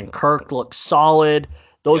 Christian Kirk looks solid.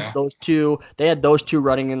 Those two, they had those two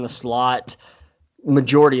running in the slot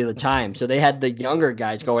majority of the time. So they had the younger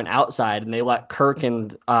guys going outside, and they let Kirk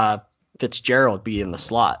and Fitzgerald be in the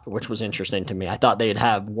slot, which was interesting to me. I thought they'd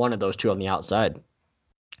have one of those two on the outside.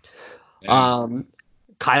 Yeah.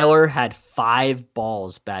 Kyler had 5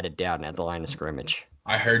 balls batted down at the line of scrimmage.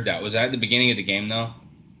 I heard that. Was that at the beginning of the game, though?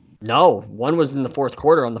 No. One was in the fourth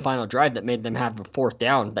quarter on the final drive that made them have a 4th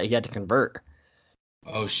down that he had to convert.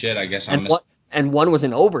 Oh, shit. I guess I missed. And one was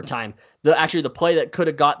in overtime. The play that could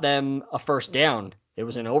have got them a 1st down, it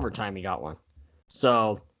was in overtime he got one.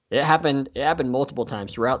 So it happened multiple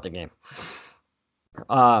times throughout the game.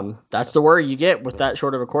 That's the worry you get with that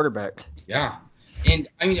short of a quarterback. Yeah. And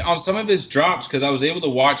I mean, on some of his drops, because I was able to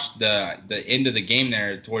watch the end of the game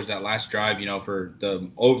there towards that last drive, for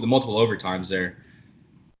the multiple overtimes there.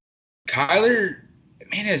 Kyler,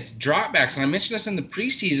 man, has dropbacks, and I mentioned this in the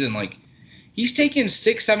preseason. Like, he's taking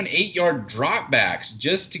 6, 7, 8-yard dropbacks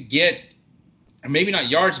just to get, maybe not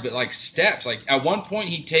yards, but like steps. Like at one point,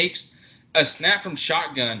 he takes a snap from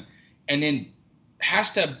shotgun and then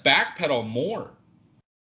has to backpedal more.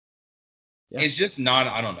 Yeah. It's just not,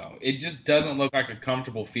 I don't know. It just doesn't look like a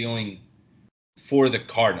comfortable feeling for the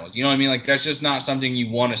Cardinals. You know what I mean? Like, that's just not something you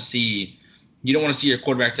want to see. You don't want to see your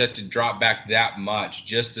quarterback have to drop back that much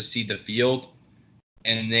just to see the field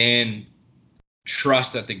and then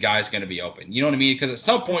trust that the guy's going to be open. You know what I mean? Because at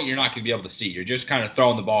some point, you're not going to be able to see. You're just kind of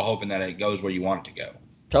throwing the ball, hoping that it goes where you want it to go.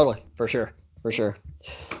 Totally. For sure.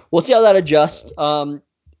 We'll see how that adjusts.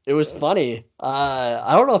 It was funny.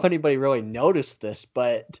 I don't know if anybody really noticed this,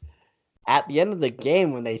 but at the end of the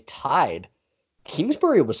game when they tied,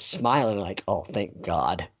 Kingsbury was smiling like, "Oh, thank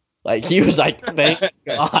God." Like, he was like, "Thank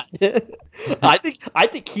God." I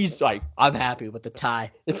think he's like, "I'm happy with the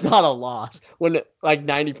tie. It's not a loss." When like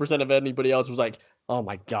 90% of anybody else was like, "Oh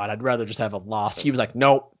my God, I'd rather just have a loss." He was like,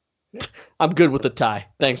 "Nope. I'm good with the tie.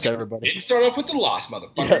 Thanks, everybody." Didn't start off with the loss,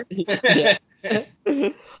 motherfucker. Yeah.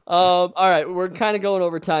 All right, we're kind of going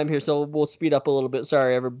over time here, so we'll speed up a little bit.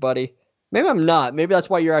 Sorry, everybody. Maybe I'm not. Maybe that's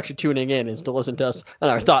why you're actually tuning in, is to listen to us and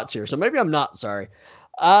our thoughts here. So maybe I'm not sorry.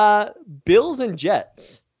 Bills and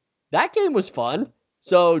Jets. That game was fun.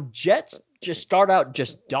 So Jets just start out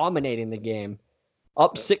just dominating the game.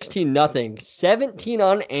 Up 16-0. 17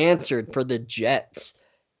 unanswered for the Jets.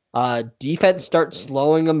 Defense starts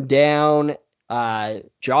slowing them down.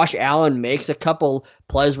 Josh Allen makes a couple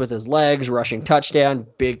plays with his legs, rushing touchdown,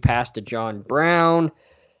 big pass to John Brown.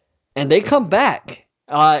 And they come back.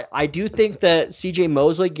 I do think that CJ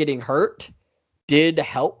Mosley getting hurt did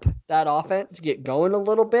help that offense get going a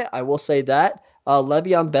little bit. I will say that.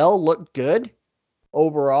 Le'Veon Bell looked good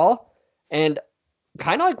overall. And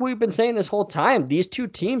kind of like we've been saying this whole time, these two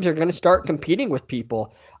teams are going to start competing with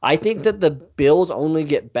people. I think that the Bills only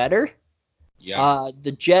get better. Yeah.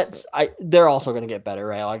 The Jets, they're also going to get better,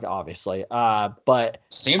 right? Like, obviously. But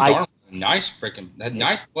Sam Darnold,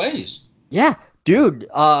 nice plays. Yeah, dude.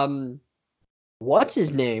 What's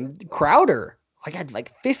his name? Crowder. Like, had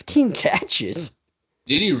like 15 catches.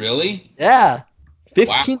 Did he really? Yeah.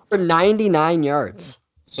 15 for 99 yards.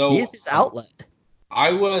 So he's his outlet.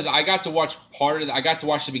 I got to watch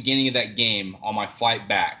the beginning of that game on my flight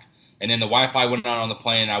back. And then the Wi-Fi went out on the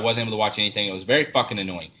plane and I wasn't able to watch anything. It was very fucking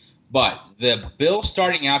annoying. But the Bills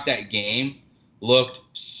starting out that game looked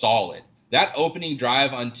solid. That opening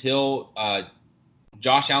drive until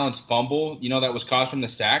Josh Allen's fumble, that was caused from the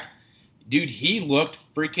sack, dude, he looked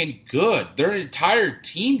freaking good. Their entire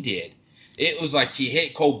team did. It was like he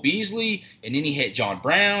hit Cole Beasley, and then he hit John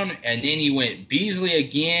Brown, and then he went Beasley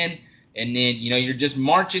again. And then, you're just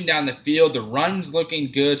marching down the field. The run's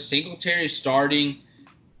looking good. Singletary starting.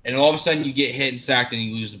 And all of a sudden you get hit and sacked and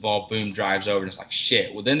you lose the ball. Boom, drives over. And it's like,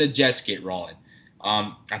 shit. Well, then the Jets get rolling.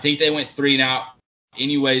 I think they went 3 and out.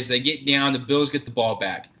 Anyways, they get down. The Bills get the ball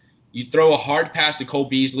back. You throw a hard pass to Cole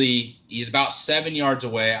Beasley. He's about 7 yards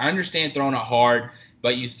away. I understand throwing it hard,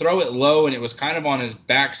 but you throw it low, and it was kind of on his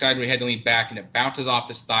backside where he had to lean back, and it bounces off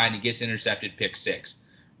his thigh, and he gets intercepted, pick 6.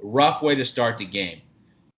 Rough way to start the game.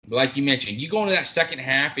 But like you mentioned, you go into that second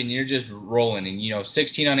half, and you're just rolling, and,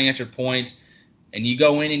 16 unanswered points, and you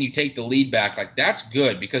go in and you take the lead back. Like, that's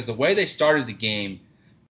good, because the way they started the game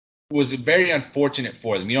was very unfortunate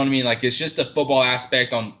for them. You know what I mean? Like, it's just the football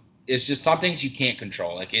aspect on – it's just some things you can't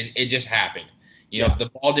control. Like, it just happened. The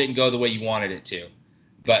ball didn't go the way you wanted it to.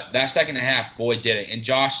 But that second half, boy, did it. And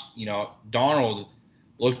Josh, Darnold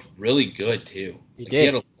looked really good, too. He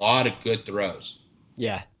had a lot of good throws.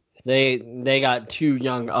 Yeah. They got 2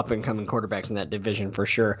 young up-and-coming quarterbacks in that division for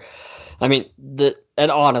sure. I mean,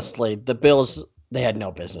 and honestly, the Bills, they had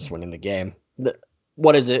no business winning the game.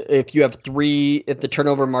 What is it? If you have 3, if the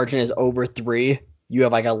turnover margin is over 3, you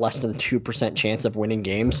have like a less than 2% chance of winning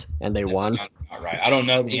games, and they won. Sounds about right. I don't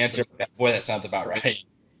know the answer, but boy, that sounds about right.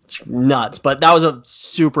 It's nuts, but that was a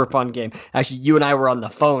super fun game. Actually, you and I were on the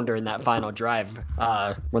phone during that final drive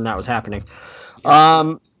when that was happening.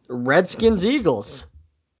 Yeah. Redskins, Eagles.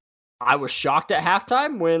 I was shocked at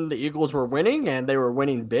halftime when the Eagles were winning, and they were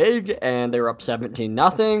winning big, and they were up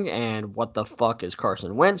 17-0. And what the fuck is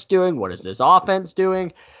Carson Wentz doing? What is this offense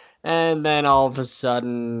doing? And then all of a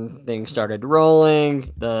sudden, things started rolling.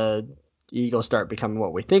 The Eagles start becoming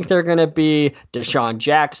what we think they're going to be. Deshaun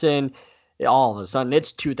Jackson, all of a sudden,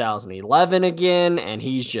 it's 2011 again, and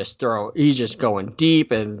he's just going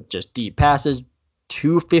deep and just deep passes.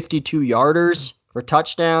 2 52-yarders for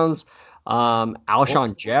touchdowns.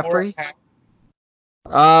 Alshon Jeffrey.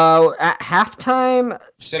 At halftime,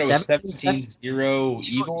 you said it was 17-0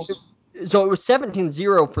 Eagles? So it was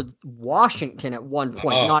 17-0 for Washington at one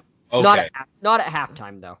point. Oh, not okay. not at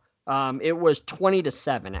halftime though. It was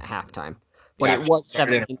 20-7 at halftime, but Gotcha. it was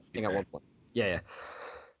 17 at one point. Yeah.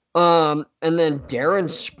 And then Darren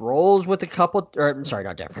Sproles with a couple. Or I'm sorry,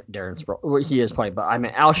 not Darren Sproles. He is playing, but I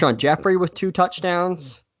mean Alshon Jeffrey with 2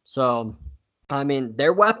 touchdowns. So, I mean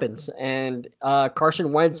they're weapons, and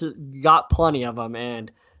Carson Wentz got plenty of them,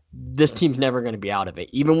 and this team's never going to be out of it.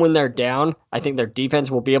 Even when they're down, I think their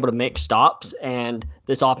defense will be able to make stops, and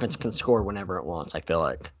this offense can score whenever it wants, I feel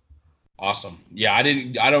like. Awesome. Yeah, I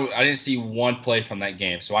didn't see one play from that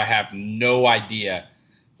game, so I have no idea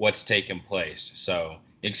what's taking place. So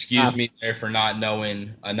excuse me there for not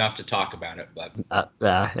knowing enough to talk about it, but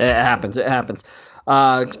it happens. It happens.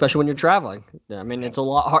 Especially when you're traveling. I mean, it's a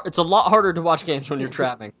lot harder to watch games when you're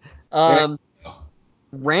traveling.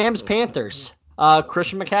 Rams Panthers.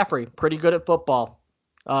 Christian McCaffrey, pretty good at football.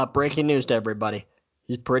 Breaking news to everybody.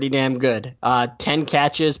 He's pretty damn good. 10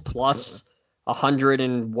 catches plus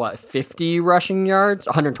 150 rushing yards?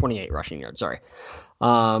 128 rushing yards, sorry.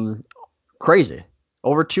 Crazy.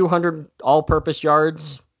 Over 200 all-purpose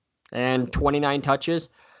yards and 29 touches.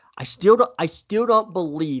 I still don't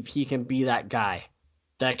believe he can be that guy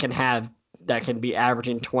that can be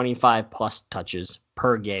averaging 25 plus touches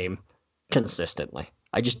per game consistently.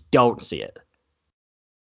 I just don't see it.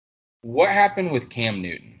 What happened with Cam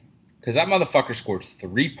Newton? Because that motherfucker scored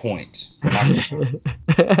 3 points.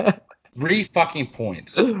 3 fucking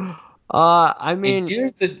points. I mean,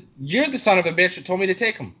 and you're the son of a bitch that told me to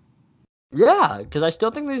take him. Yeah, because I still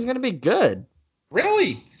think that he's going to be good.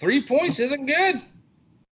 Really? 3 points isn't good?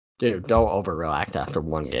 Dude, don't overreact after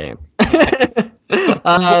one game.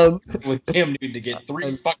 With Cam Newton to get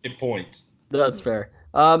 3 fucking points. That's fair.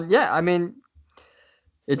 Yeah, I mean,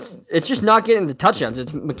 it's just not getting the touchdowns.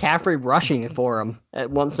 It's McCaffrey rushing for him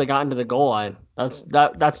once they got into the goal line. That's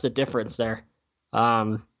the difference there.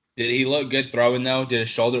 Did he look good throwing though? Did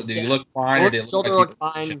he look fine? Or did his shoulder look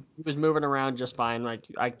fine? He was moving around just fine. Like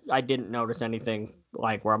I didn't notice anything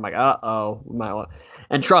like where I'm like,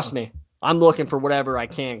 and trust me, I'm looking for whatever I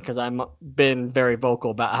can because I've been very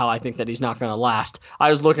vocal about how I think that he's not going to last.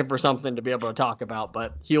 I was looking for something to be able to talk about,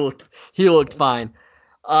 but he looked fine.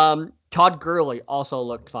 Todd Gurley also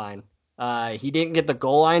looked fine. He didn't get the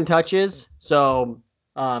goal line touches, so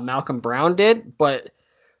Malcolm Brown did, but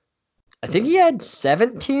I think he had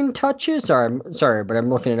 17 touches. Sorry, but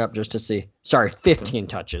I'm looking it up just to see. 15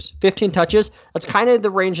 touches. 15 touches. That's kind of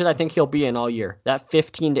the range that I think he'll be in all year. That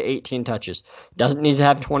 15 to 18 touches. Doesn't need to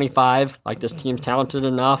have 25. Like, this team's talented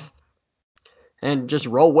enough. And just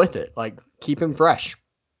roll with it. Like, keep him fresh.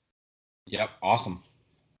 Yep, awesome.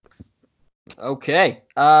 Okay.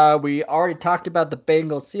 We already talked about the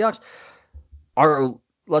Bengals Seahawks.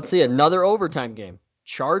 Let's see, another overtime game.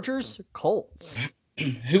 Chargers Colts.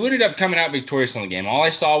 Who ended up coming out victorious in the game? All I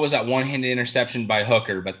saw was that one-handed interception by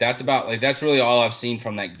Hooker, but that's really all I've seen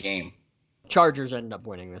from that game. Chargers ended up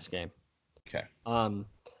winning this game. Okay.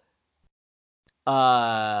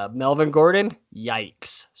 Melvin Gordon,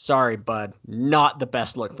 yikes. Sorry, bud. Not the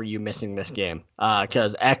best look for you missing this game.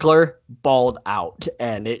 Because Eckler balled out,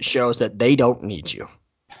 and it shows that they don't need you.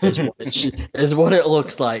 Is what it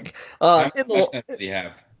looks like. How many touchdowns did he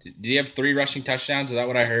have? Did he have 3 rushing touchdowns? Is that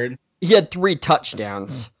what I heard? He had 3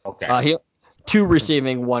 touchdowns. Okay. 2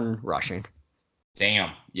 receiving, 1 rushing.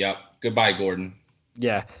 Damn. Yep. Goodbye, Gordon.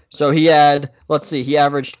 Yeah. So he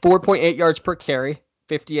averaged 4.8 yards per carry,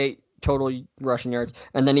 58 total rushing yards,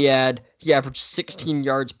 and then he averaged 16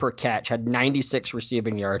 yards per catch, had 96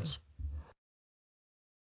 receiving yards.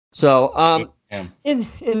 So in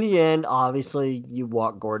the end, obviously you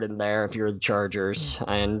want Gordon there if you're the Chargers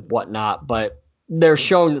and whatnot, but they're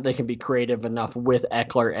showing that they can be creative enough with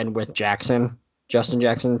Eckler and with Justin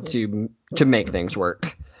Jackson, to make things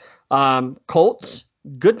work. Colts,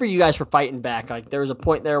 good for you guys for fighting back. Like, there was a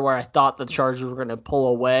point there where I thought the Chargers were going to pull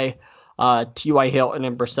away. T.Y. Hilton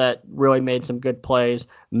and Brissett really made some good plays.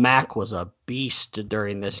 Mack was a beast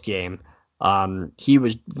during this game. He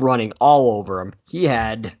was running all over him. He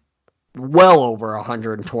had well over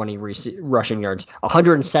 120 rushing yards,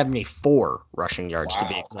 174 rushing yards to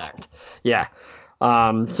be exact. Yeah.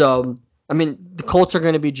 So, I mean, the Colts are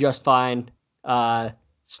going to be just fine.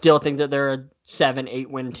 Still think that they're a 7-8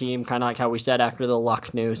 win team, kind of like how we said after the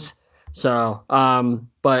Luck news. So,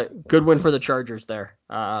 but good win for the Chargers there.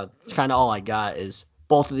 It's kind of all I got is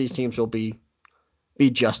both of these teams will be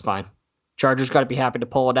just fine. Chargers got to be happy to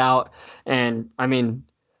pull it out. And, I mean,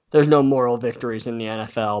 there's no moral victories in the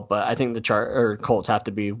NFL, but I think the Colts have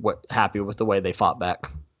to be happy with the way they fought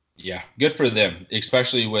back. Yeah, good for them,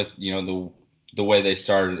 especially with the way they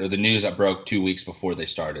started or the news that broke 2 weeks before they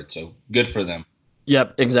started. So good for them.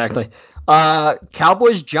 Yep, exactly.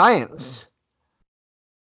 Cowboys Giants.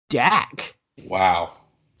 Dak. Wow.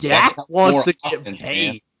 Dak wants to get offense,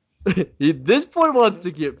 paid. This boy wants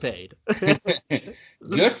to get paid.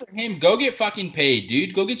 Good for him. Go get fucking paid,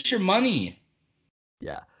 dude. Go get your money.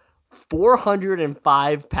 Yeah.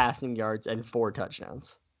 405 passing yards and 4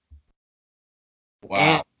 touchdowns.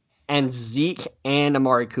 Wow. And Zeke and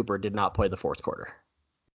Amari Cooper did not play the fourth quarter.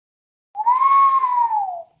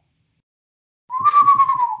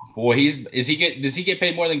 Boy, does he get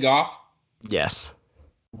paid more than Goff? Yes.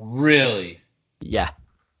 Really? Yeah.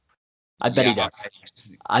 I bet he does.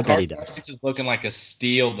 I bet he does. This is looking like a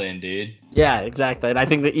steal then, dude. Yeah, exactly. And I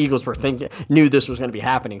think the Eagles knew this was going to be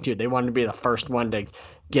happening too. They wanted to be the first one to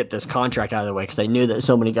get this contract out of the way because they knew that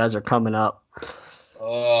so many guys are coming up.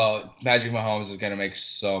 Oh, Patrick Mahomes is going to make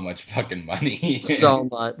so much fucking money. So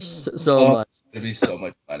much. Much. It's going to be so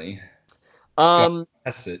much money.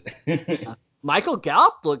 That's it. Michael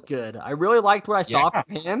Gallup looked good. I really liked what I saw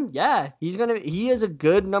from him. Yeah, he is a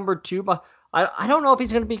good number 2, but I don't know if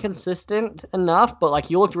he's going to be consistent enough, but like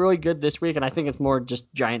he looked really good this week, and I think it's more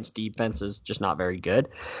just Giants defense is just not very good.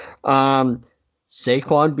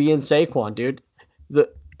 Saquon being Saquon, dude.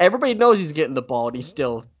 Everybody knows he's getting the ball, and he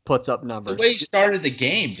still puts up numbers. The way he started the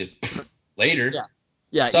game, just later.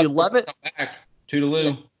 Yeah. 11. Back,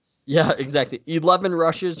 toodaloo. Yeah, exactly. 11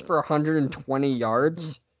 rushes for 120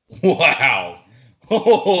 yards. Wow!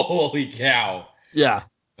 Holy cow! Yeah,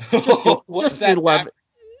 just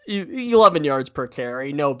 11 yards per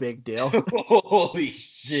carry, no big deal. Holy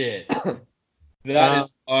shit! That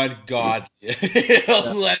is ungodly.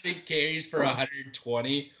 11 carries for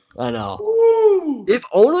 120. I know. Woo! If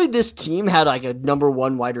only this team had like a number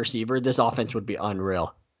 1 wide receiver, this offense would be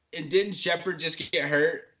unreal. And didn't Shepard just get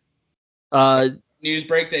hurt? News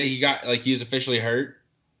break that he was officially hurt.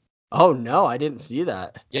 Oh no, I didn't see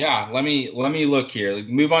that. Yeah, let me look here.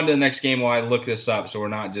 Move on to the next game while I look this up, so we're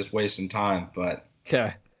not just wasting time. But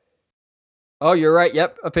okay. Oh, you're right.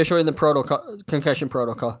 Yep, officially in the concussion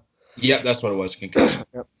protocol. Yep, that's what it was. Concussion.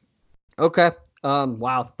 Yep. Okay.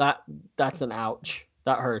 Wow, that's an ouch.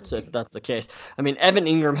 That hurts if that's the case. I mean, Evan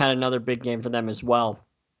Ingram had another big game for them as well.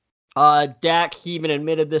 Dak, he even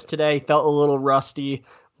admitted this today, felt a little rusty,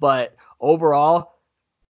 but overall,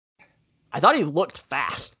 I thought he looked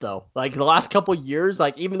fast, though. Like, the last couple years,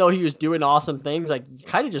 like, even though he was doing awesome things, like, you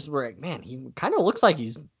kind of just were like, man, he kind of looks like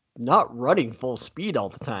he's not running full speed all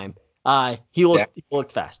the time. He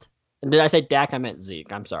looked fast. And did I say Dak? I meant Zeke.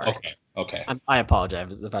 I'm sorry. Okay. I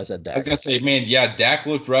apologize if I said Dak. I was going to say, man, yeah, Dak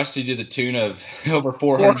looked rusty to the tune of over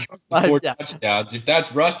 404 touchdowns. If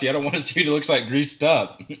that's rusty, I don't want to see who looks like greased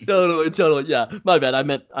up. Totally. Yeah, my bad.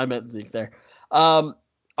 I meant Zeke there. All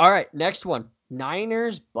right, next one.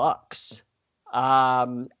 Niners Bucks.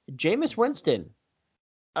 Jameis Winston.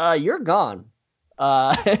 You're gone.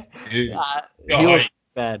 He looked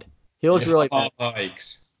bad. He looked really bad.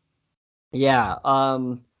 Yikes. Yeah.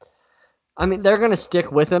 I mean, they're gonna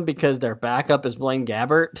stick with him because their backup is Blaine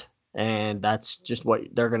Gabbert, and that's just what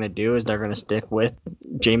they're gonna do. Is they're gonna stick with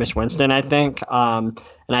Jameis Winston, I think. And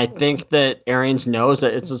I think that Arians knows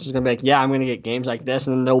that it's just gonna be like, yeah, I'm gonna get games like this,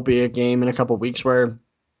 and then there'll be a game in a couple of weeks where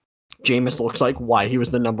Jameis looks like why he was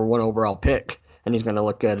the number 1 overall pick, and he's going to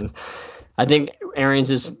look good. And I think Arians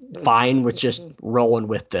is fine with just rolling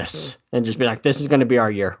with this and just be like, this is going to be our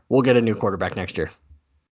year. We'll get a new quarterback next year.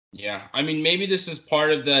 Yeah, I mean, maybe this is part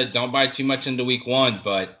of the don't buy too much into week 1,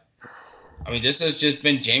 but I mean, this has just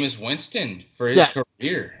been Jameis Winston for his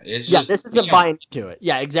career. This isn't buying into it.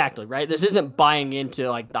 Yeah, exactly, right? This isn't buying into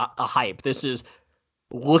like a hype. This is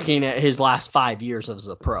looking at his last 5 years as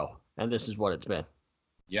a pro, and this is what it's been.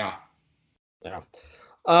 Yeah.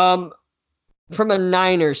 From a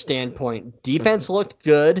Niners standpoint, defense looked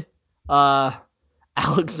good.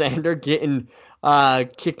 Alexander getting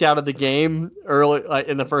kicked out of the game early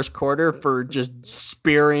in the first quarter for just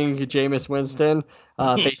spearing Jameis Winston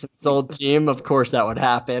facing his old team. Of course, that would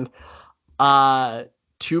happen.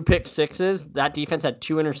 2 pick sixes. That defense had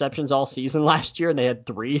 2 interceptions all season last year, and they had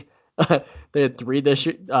 3. They had 3 this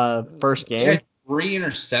first game. They had 3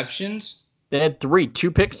 interceptions? They had 3,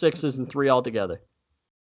 2 pick sixes and 3 altogether.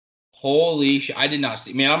 Holy shit. I did not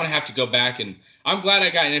see. Man, I'm going to have to go back, and I'm glad I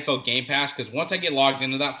got an NFL Game Pass because once I get logged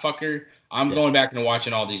into that fucker, I'm going back and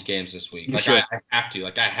watching all these games this week. I have to.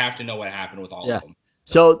 I have to know what happened with all of them.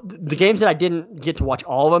 So the games that I didn't get to watch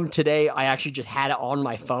all of them today, I actually just had it on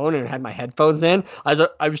my phone and had my headphones in.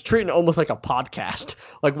 I was treating it almost like a podcast.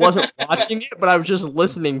 Like, wasn't watching it, but I was just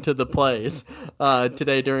listening to the plays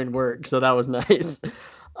today during work. So that was nice.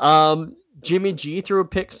 Jimmy G threw a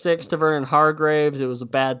pick six to Vernon Hargraves. It was a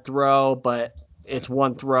bad throw, but it's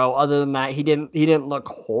one throw. Other than that, he didn't look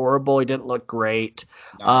horrible. He didn't look great.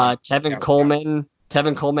 Tevin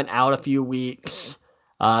Coleman out a few weeks.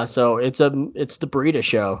 So it's the Breida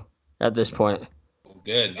show at this point.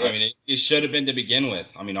 Good. I mean, it should have been to begin with.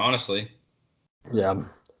 I mean, honestly. Yeah.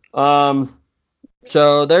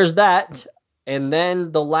 So there's that. And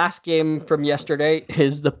then the last game from yesterday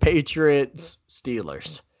is the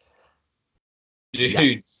Patriots-Steelers.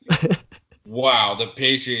 Dude. Yeah. Wow, the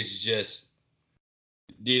Patriots just...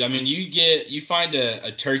 Dude, I mean, you find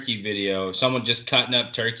a turkey video, someone just cutting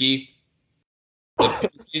up turkey. The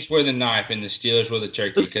Patriots were the knife and the Steelers were the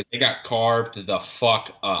turkey because they got carved the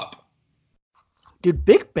fuck up. Dude,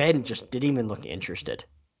 Big Ben just didn't even look interested.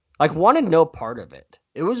 Like, wanted no part of it.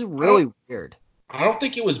 It was really weird. I don't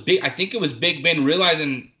think it was big. I think it was Big Ben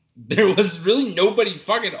realizing there was really nobody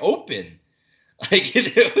fucking open. Like,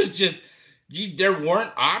 it was just, there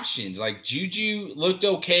weren't options. Like, Juju looked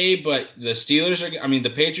okay, but the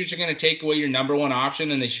Patriots are going to take away your number one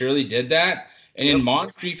option, and they surely did that. And then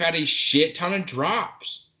Moncrief had a shit ton of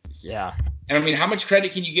drops. Yeah. And, I mean, how much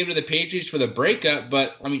credit can you give to the Patriots for the breakup?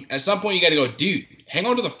 But, I mean, at some point you got to go, dude, hang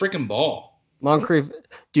on to the freaking ball. Moncrief,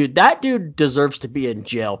 dude, that dude deserves to be in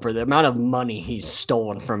jail for the amount of money he's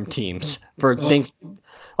stolen from teams.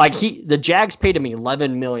 The Jags paid him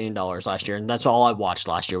 $11 million last year, and that's all I watched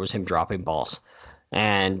last year was him dropping balls.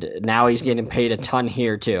 And now he's getting paid a ton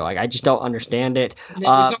here too. Like, I just don't understand it.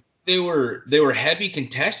 They were heavy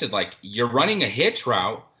contested. Like, you're running a hitch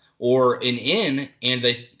route or an in, and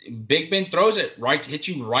Big Ben throws it right, hits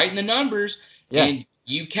you right in the numbers, and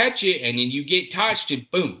you catch it, and then you get touched, and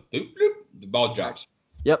boom, boop, boop, the ball drops.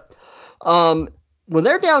 Yep. When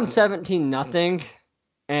they're down 17-0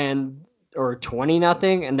 or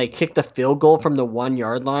 20-0, and they kick the field goal from the 1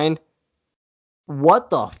 yard line, what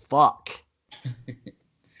the fuck?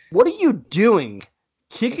 What are you doing?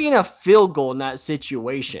 Kicking a field goal in that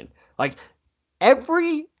situation. Like,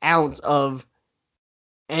 every ounce of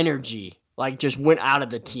energy just went out of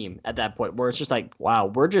the team at that point, where it's just like, wow,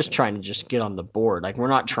 we're just trying to just get on the board. Like, we're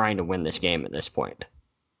not trying to win this game at this point.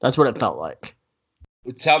 That's what it felt like.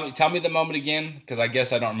 Tell me the moment again, because I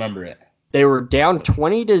guess I don't remember it. They were down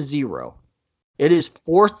 20-0. It is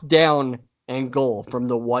 4th down and goal from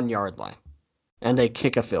the 1 yard line, and they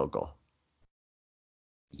kick a field goal.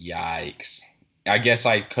 Yikes. I guess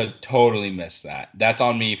I could totally miss that. That's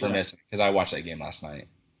on me for missing, because I watched that game last night.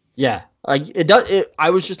 Yeah, like I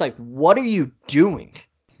was just like, what are you doing?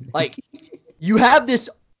 Like, you have this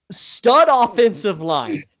stud offensive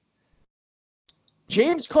line.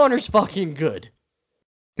 James Conner's fucking good.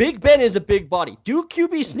 Big Ben is a big body. Do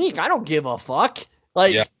QB sneak. I don't give a fuck.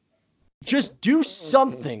 Like, just do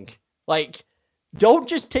something. Like, don't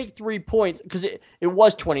just take 3 points, because it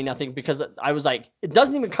was 20-0, because I was like, it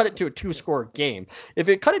doesn't even cut it to a 2-score game. If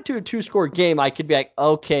it cut it to a 2-score game, I could be like,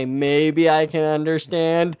 okay, maybe I can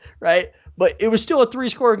understand, right? But it was still a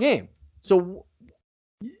 3-score game. So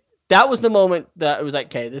that was the moment that it was like,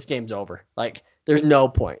 okay, this game's over. Like, there's no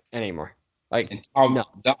point anymore. Like, no.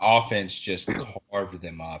 The offense just carved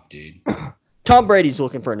them up, dude. Tom Brady's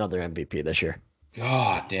looking for another MVP this year.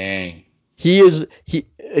 God dang. He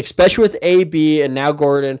especially with AB and now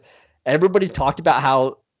Gordon, everybody talked about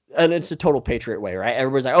how, and it's a total Patriot way, right?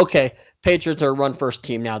 Everybody's like, okay, Patriots are a run-first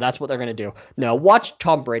team now. That's what they're going to do. No, watch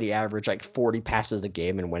Tom Brady average 40 passes a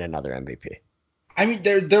game and win another MVP. I mean,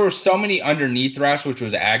 there were so many underneath routes, which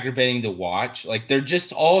was aggravating to watch. Like, they're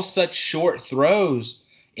just all such short throws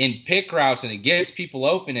in pick routes, and it gets people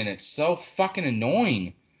open, and it's so fucking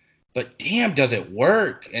annoying. But damn, does it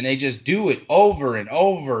work? And they just do it over and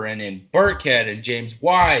over. And then Burkhead and James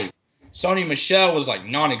White, Sony Michel was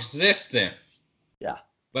non-existent. Yeah.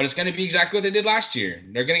 But it's going to be exactly what they did last year.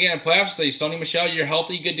 They're going to get in the playoffs and say, Sony Michel, you're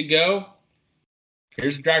healthy, good to go.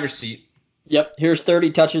 Here's the driver's seat. Yep. Here's 30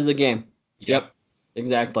 touches a game. Yep.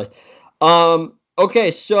 Exactly.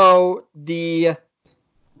 Okay, so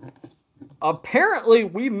apparently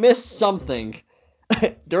we missed something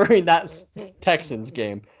during that Texans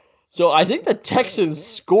game. So I think the Texans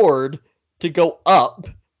scored to go up,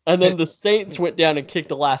 and then the Saints went down and kicked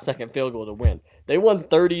the last-second field goal to win. They won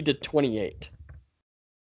 30-28.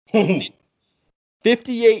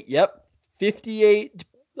 58, yep. 58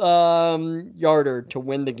 yarder to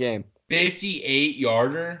win the game.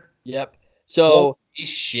 58-yarder? Yep. So holy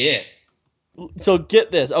shit. So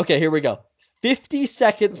get this. Okay, here we go. 50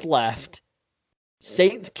 seconds left.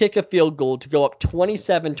 Saints kick a field goal to go up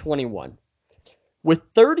 27-21. With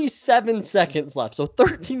 37 seconds left, so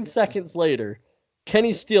 13 seconds later,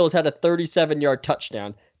 Kenny Stills had a 37-yard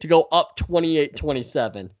touchdown to go up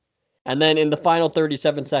 28-27. And then in the final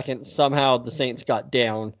 37 seconds, somehow the Saints got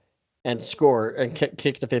down and scored and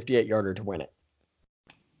kicked a 58-yarder to win it.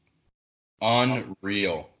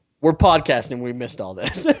 Unreal. We're podcasting. We missed all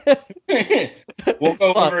this. We'll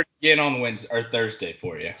go over it again on Wednesday or Thursday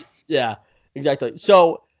for you. Yeah, exactly.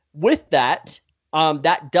 So with that,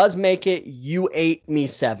 that does make it you 8, me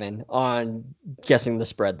 7 on guessing the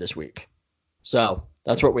spread this week. So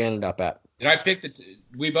that's what we ended up at. Did I pick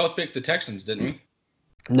we both picked the Texans, didn't we?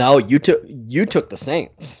 No, you took the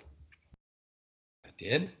Saints. I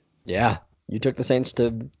did? Yeah, you took the Saints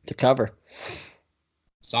to cover.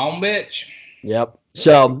 Son bitch. Yep.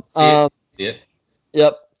 So,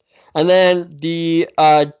 yep. And then the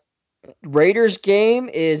Raiders game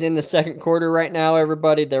is in the second quarter right now,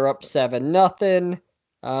 everybody. They're up 7-0.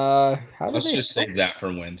 Let's just save that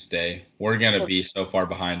for Wednesday. We're going to be so far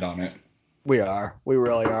behind on it. We are. We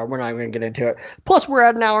really are. We're not even going to get into it. Plus, we're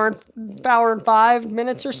at an hour and 5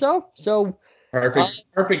 minutes or so. So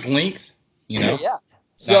perfect length, Yeah.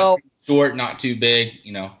 So not short, not too big,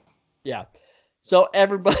 Yeah. So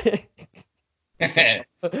everybody.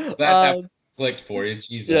 that clicked for you,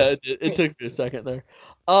 Jesus. Yeah, it took me a second there.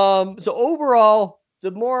 So overall, the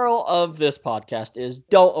moral of this podcast is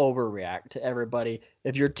don't overreact to everybody.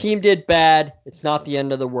 If your team did bad, it's not the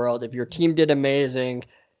end of the world. If your team did amazing,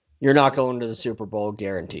 you're not going to the Super Bowl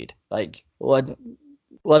guaranteed. Like,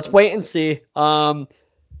 let's wait and see.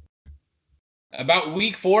 About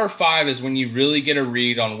week 4 or 5 is when you really get a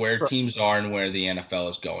read on where teams are and where the NFL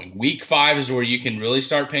is going. Week 5 is where you can really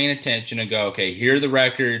start paying attention and go, okay, here are the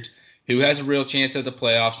records, who has a real chance at the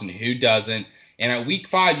playoffs and who doesn't. And at week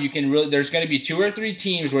 5, there's going to be 2 or 3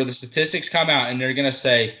 teams where the statistics come out and they're going to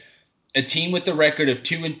say a team with the record of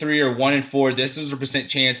 2-3 or 1-4, this is a percent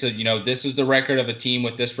chance of, this is the record of a team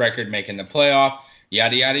with this record making the playoff,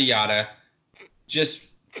 yada, yada, yada. Just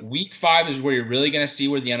week 5 is where you're really going to see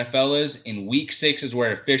where the NFL is. And week 6 is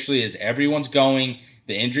where it officially is everyone's going.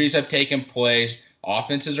 The injuries have taken place.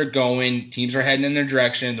 Offenses are going. Teams are heading in their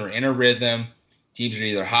direction. They're in a rhythm. Teams are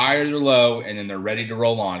either high or they're low, and then they're ready to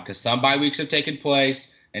roll on. Because some bye weeks have taken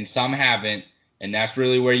place and some haven't. And that's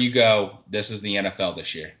really where you go. This is the NFL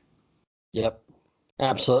this year. Yep.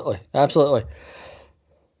 Absolutely. Absolutely.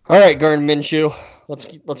 All right, Gardner Minshew.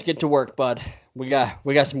 Let's get to work, bud. We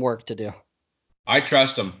got some work to do. I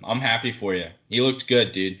trust him. I'm happy for you. He looked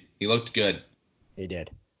good, dude. He looked good. He did.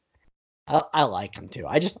 I like him too.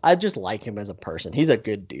 I just like him as a person. He's a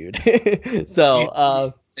good dude.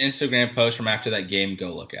 So Instagram post from after that game,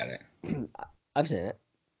 go look at it. I've seen it.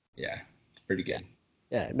 Yeah, it's pretty good.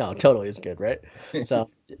 Yeah, no, totally is good, right? So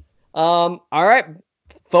all right,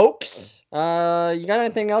 folks. You got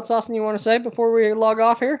anything else, Austin, you want to say before we log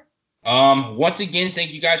off here? Once again,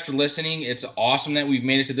 thank you guys for listening. It's awesome that we've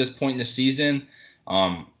made it to this point in the season.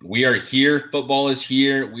 We are here. Football is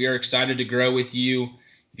here. We are excited to grow with you.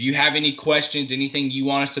 If you have any questions, anything you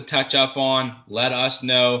want us to touch up on, let us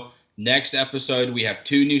know. Next episode, we have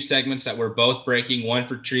 2 new segments that we're both breaking, one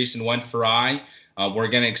for Treese and one for I. We're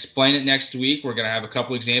going to explain it next week. We're going to have a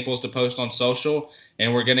couple examples to post on social,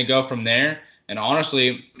 and we're going to go from there. And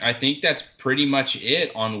honestly, I think that's pretty much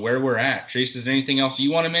it on where we're at. Treese, is there anything else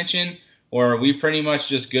you want to mention? Or are we pretty much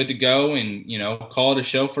just good to go and, call it a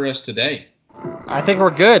show for us today? I think we're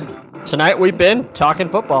good. Tonight we've been talking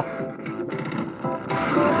football.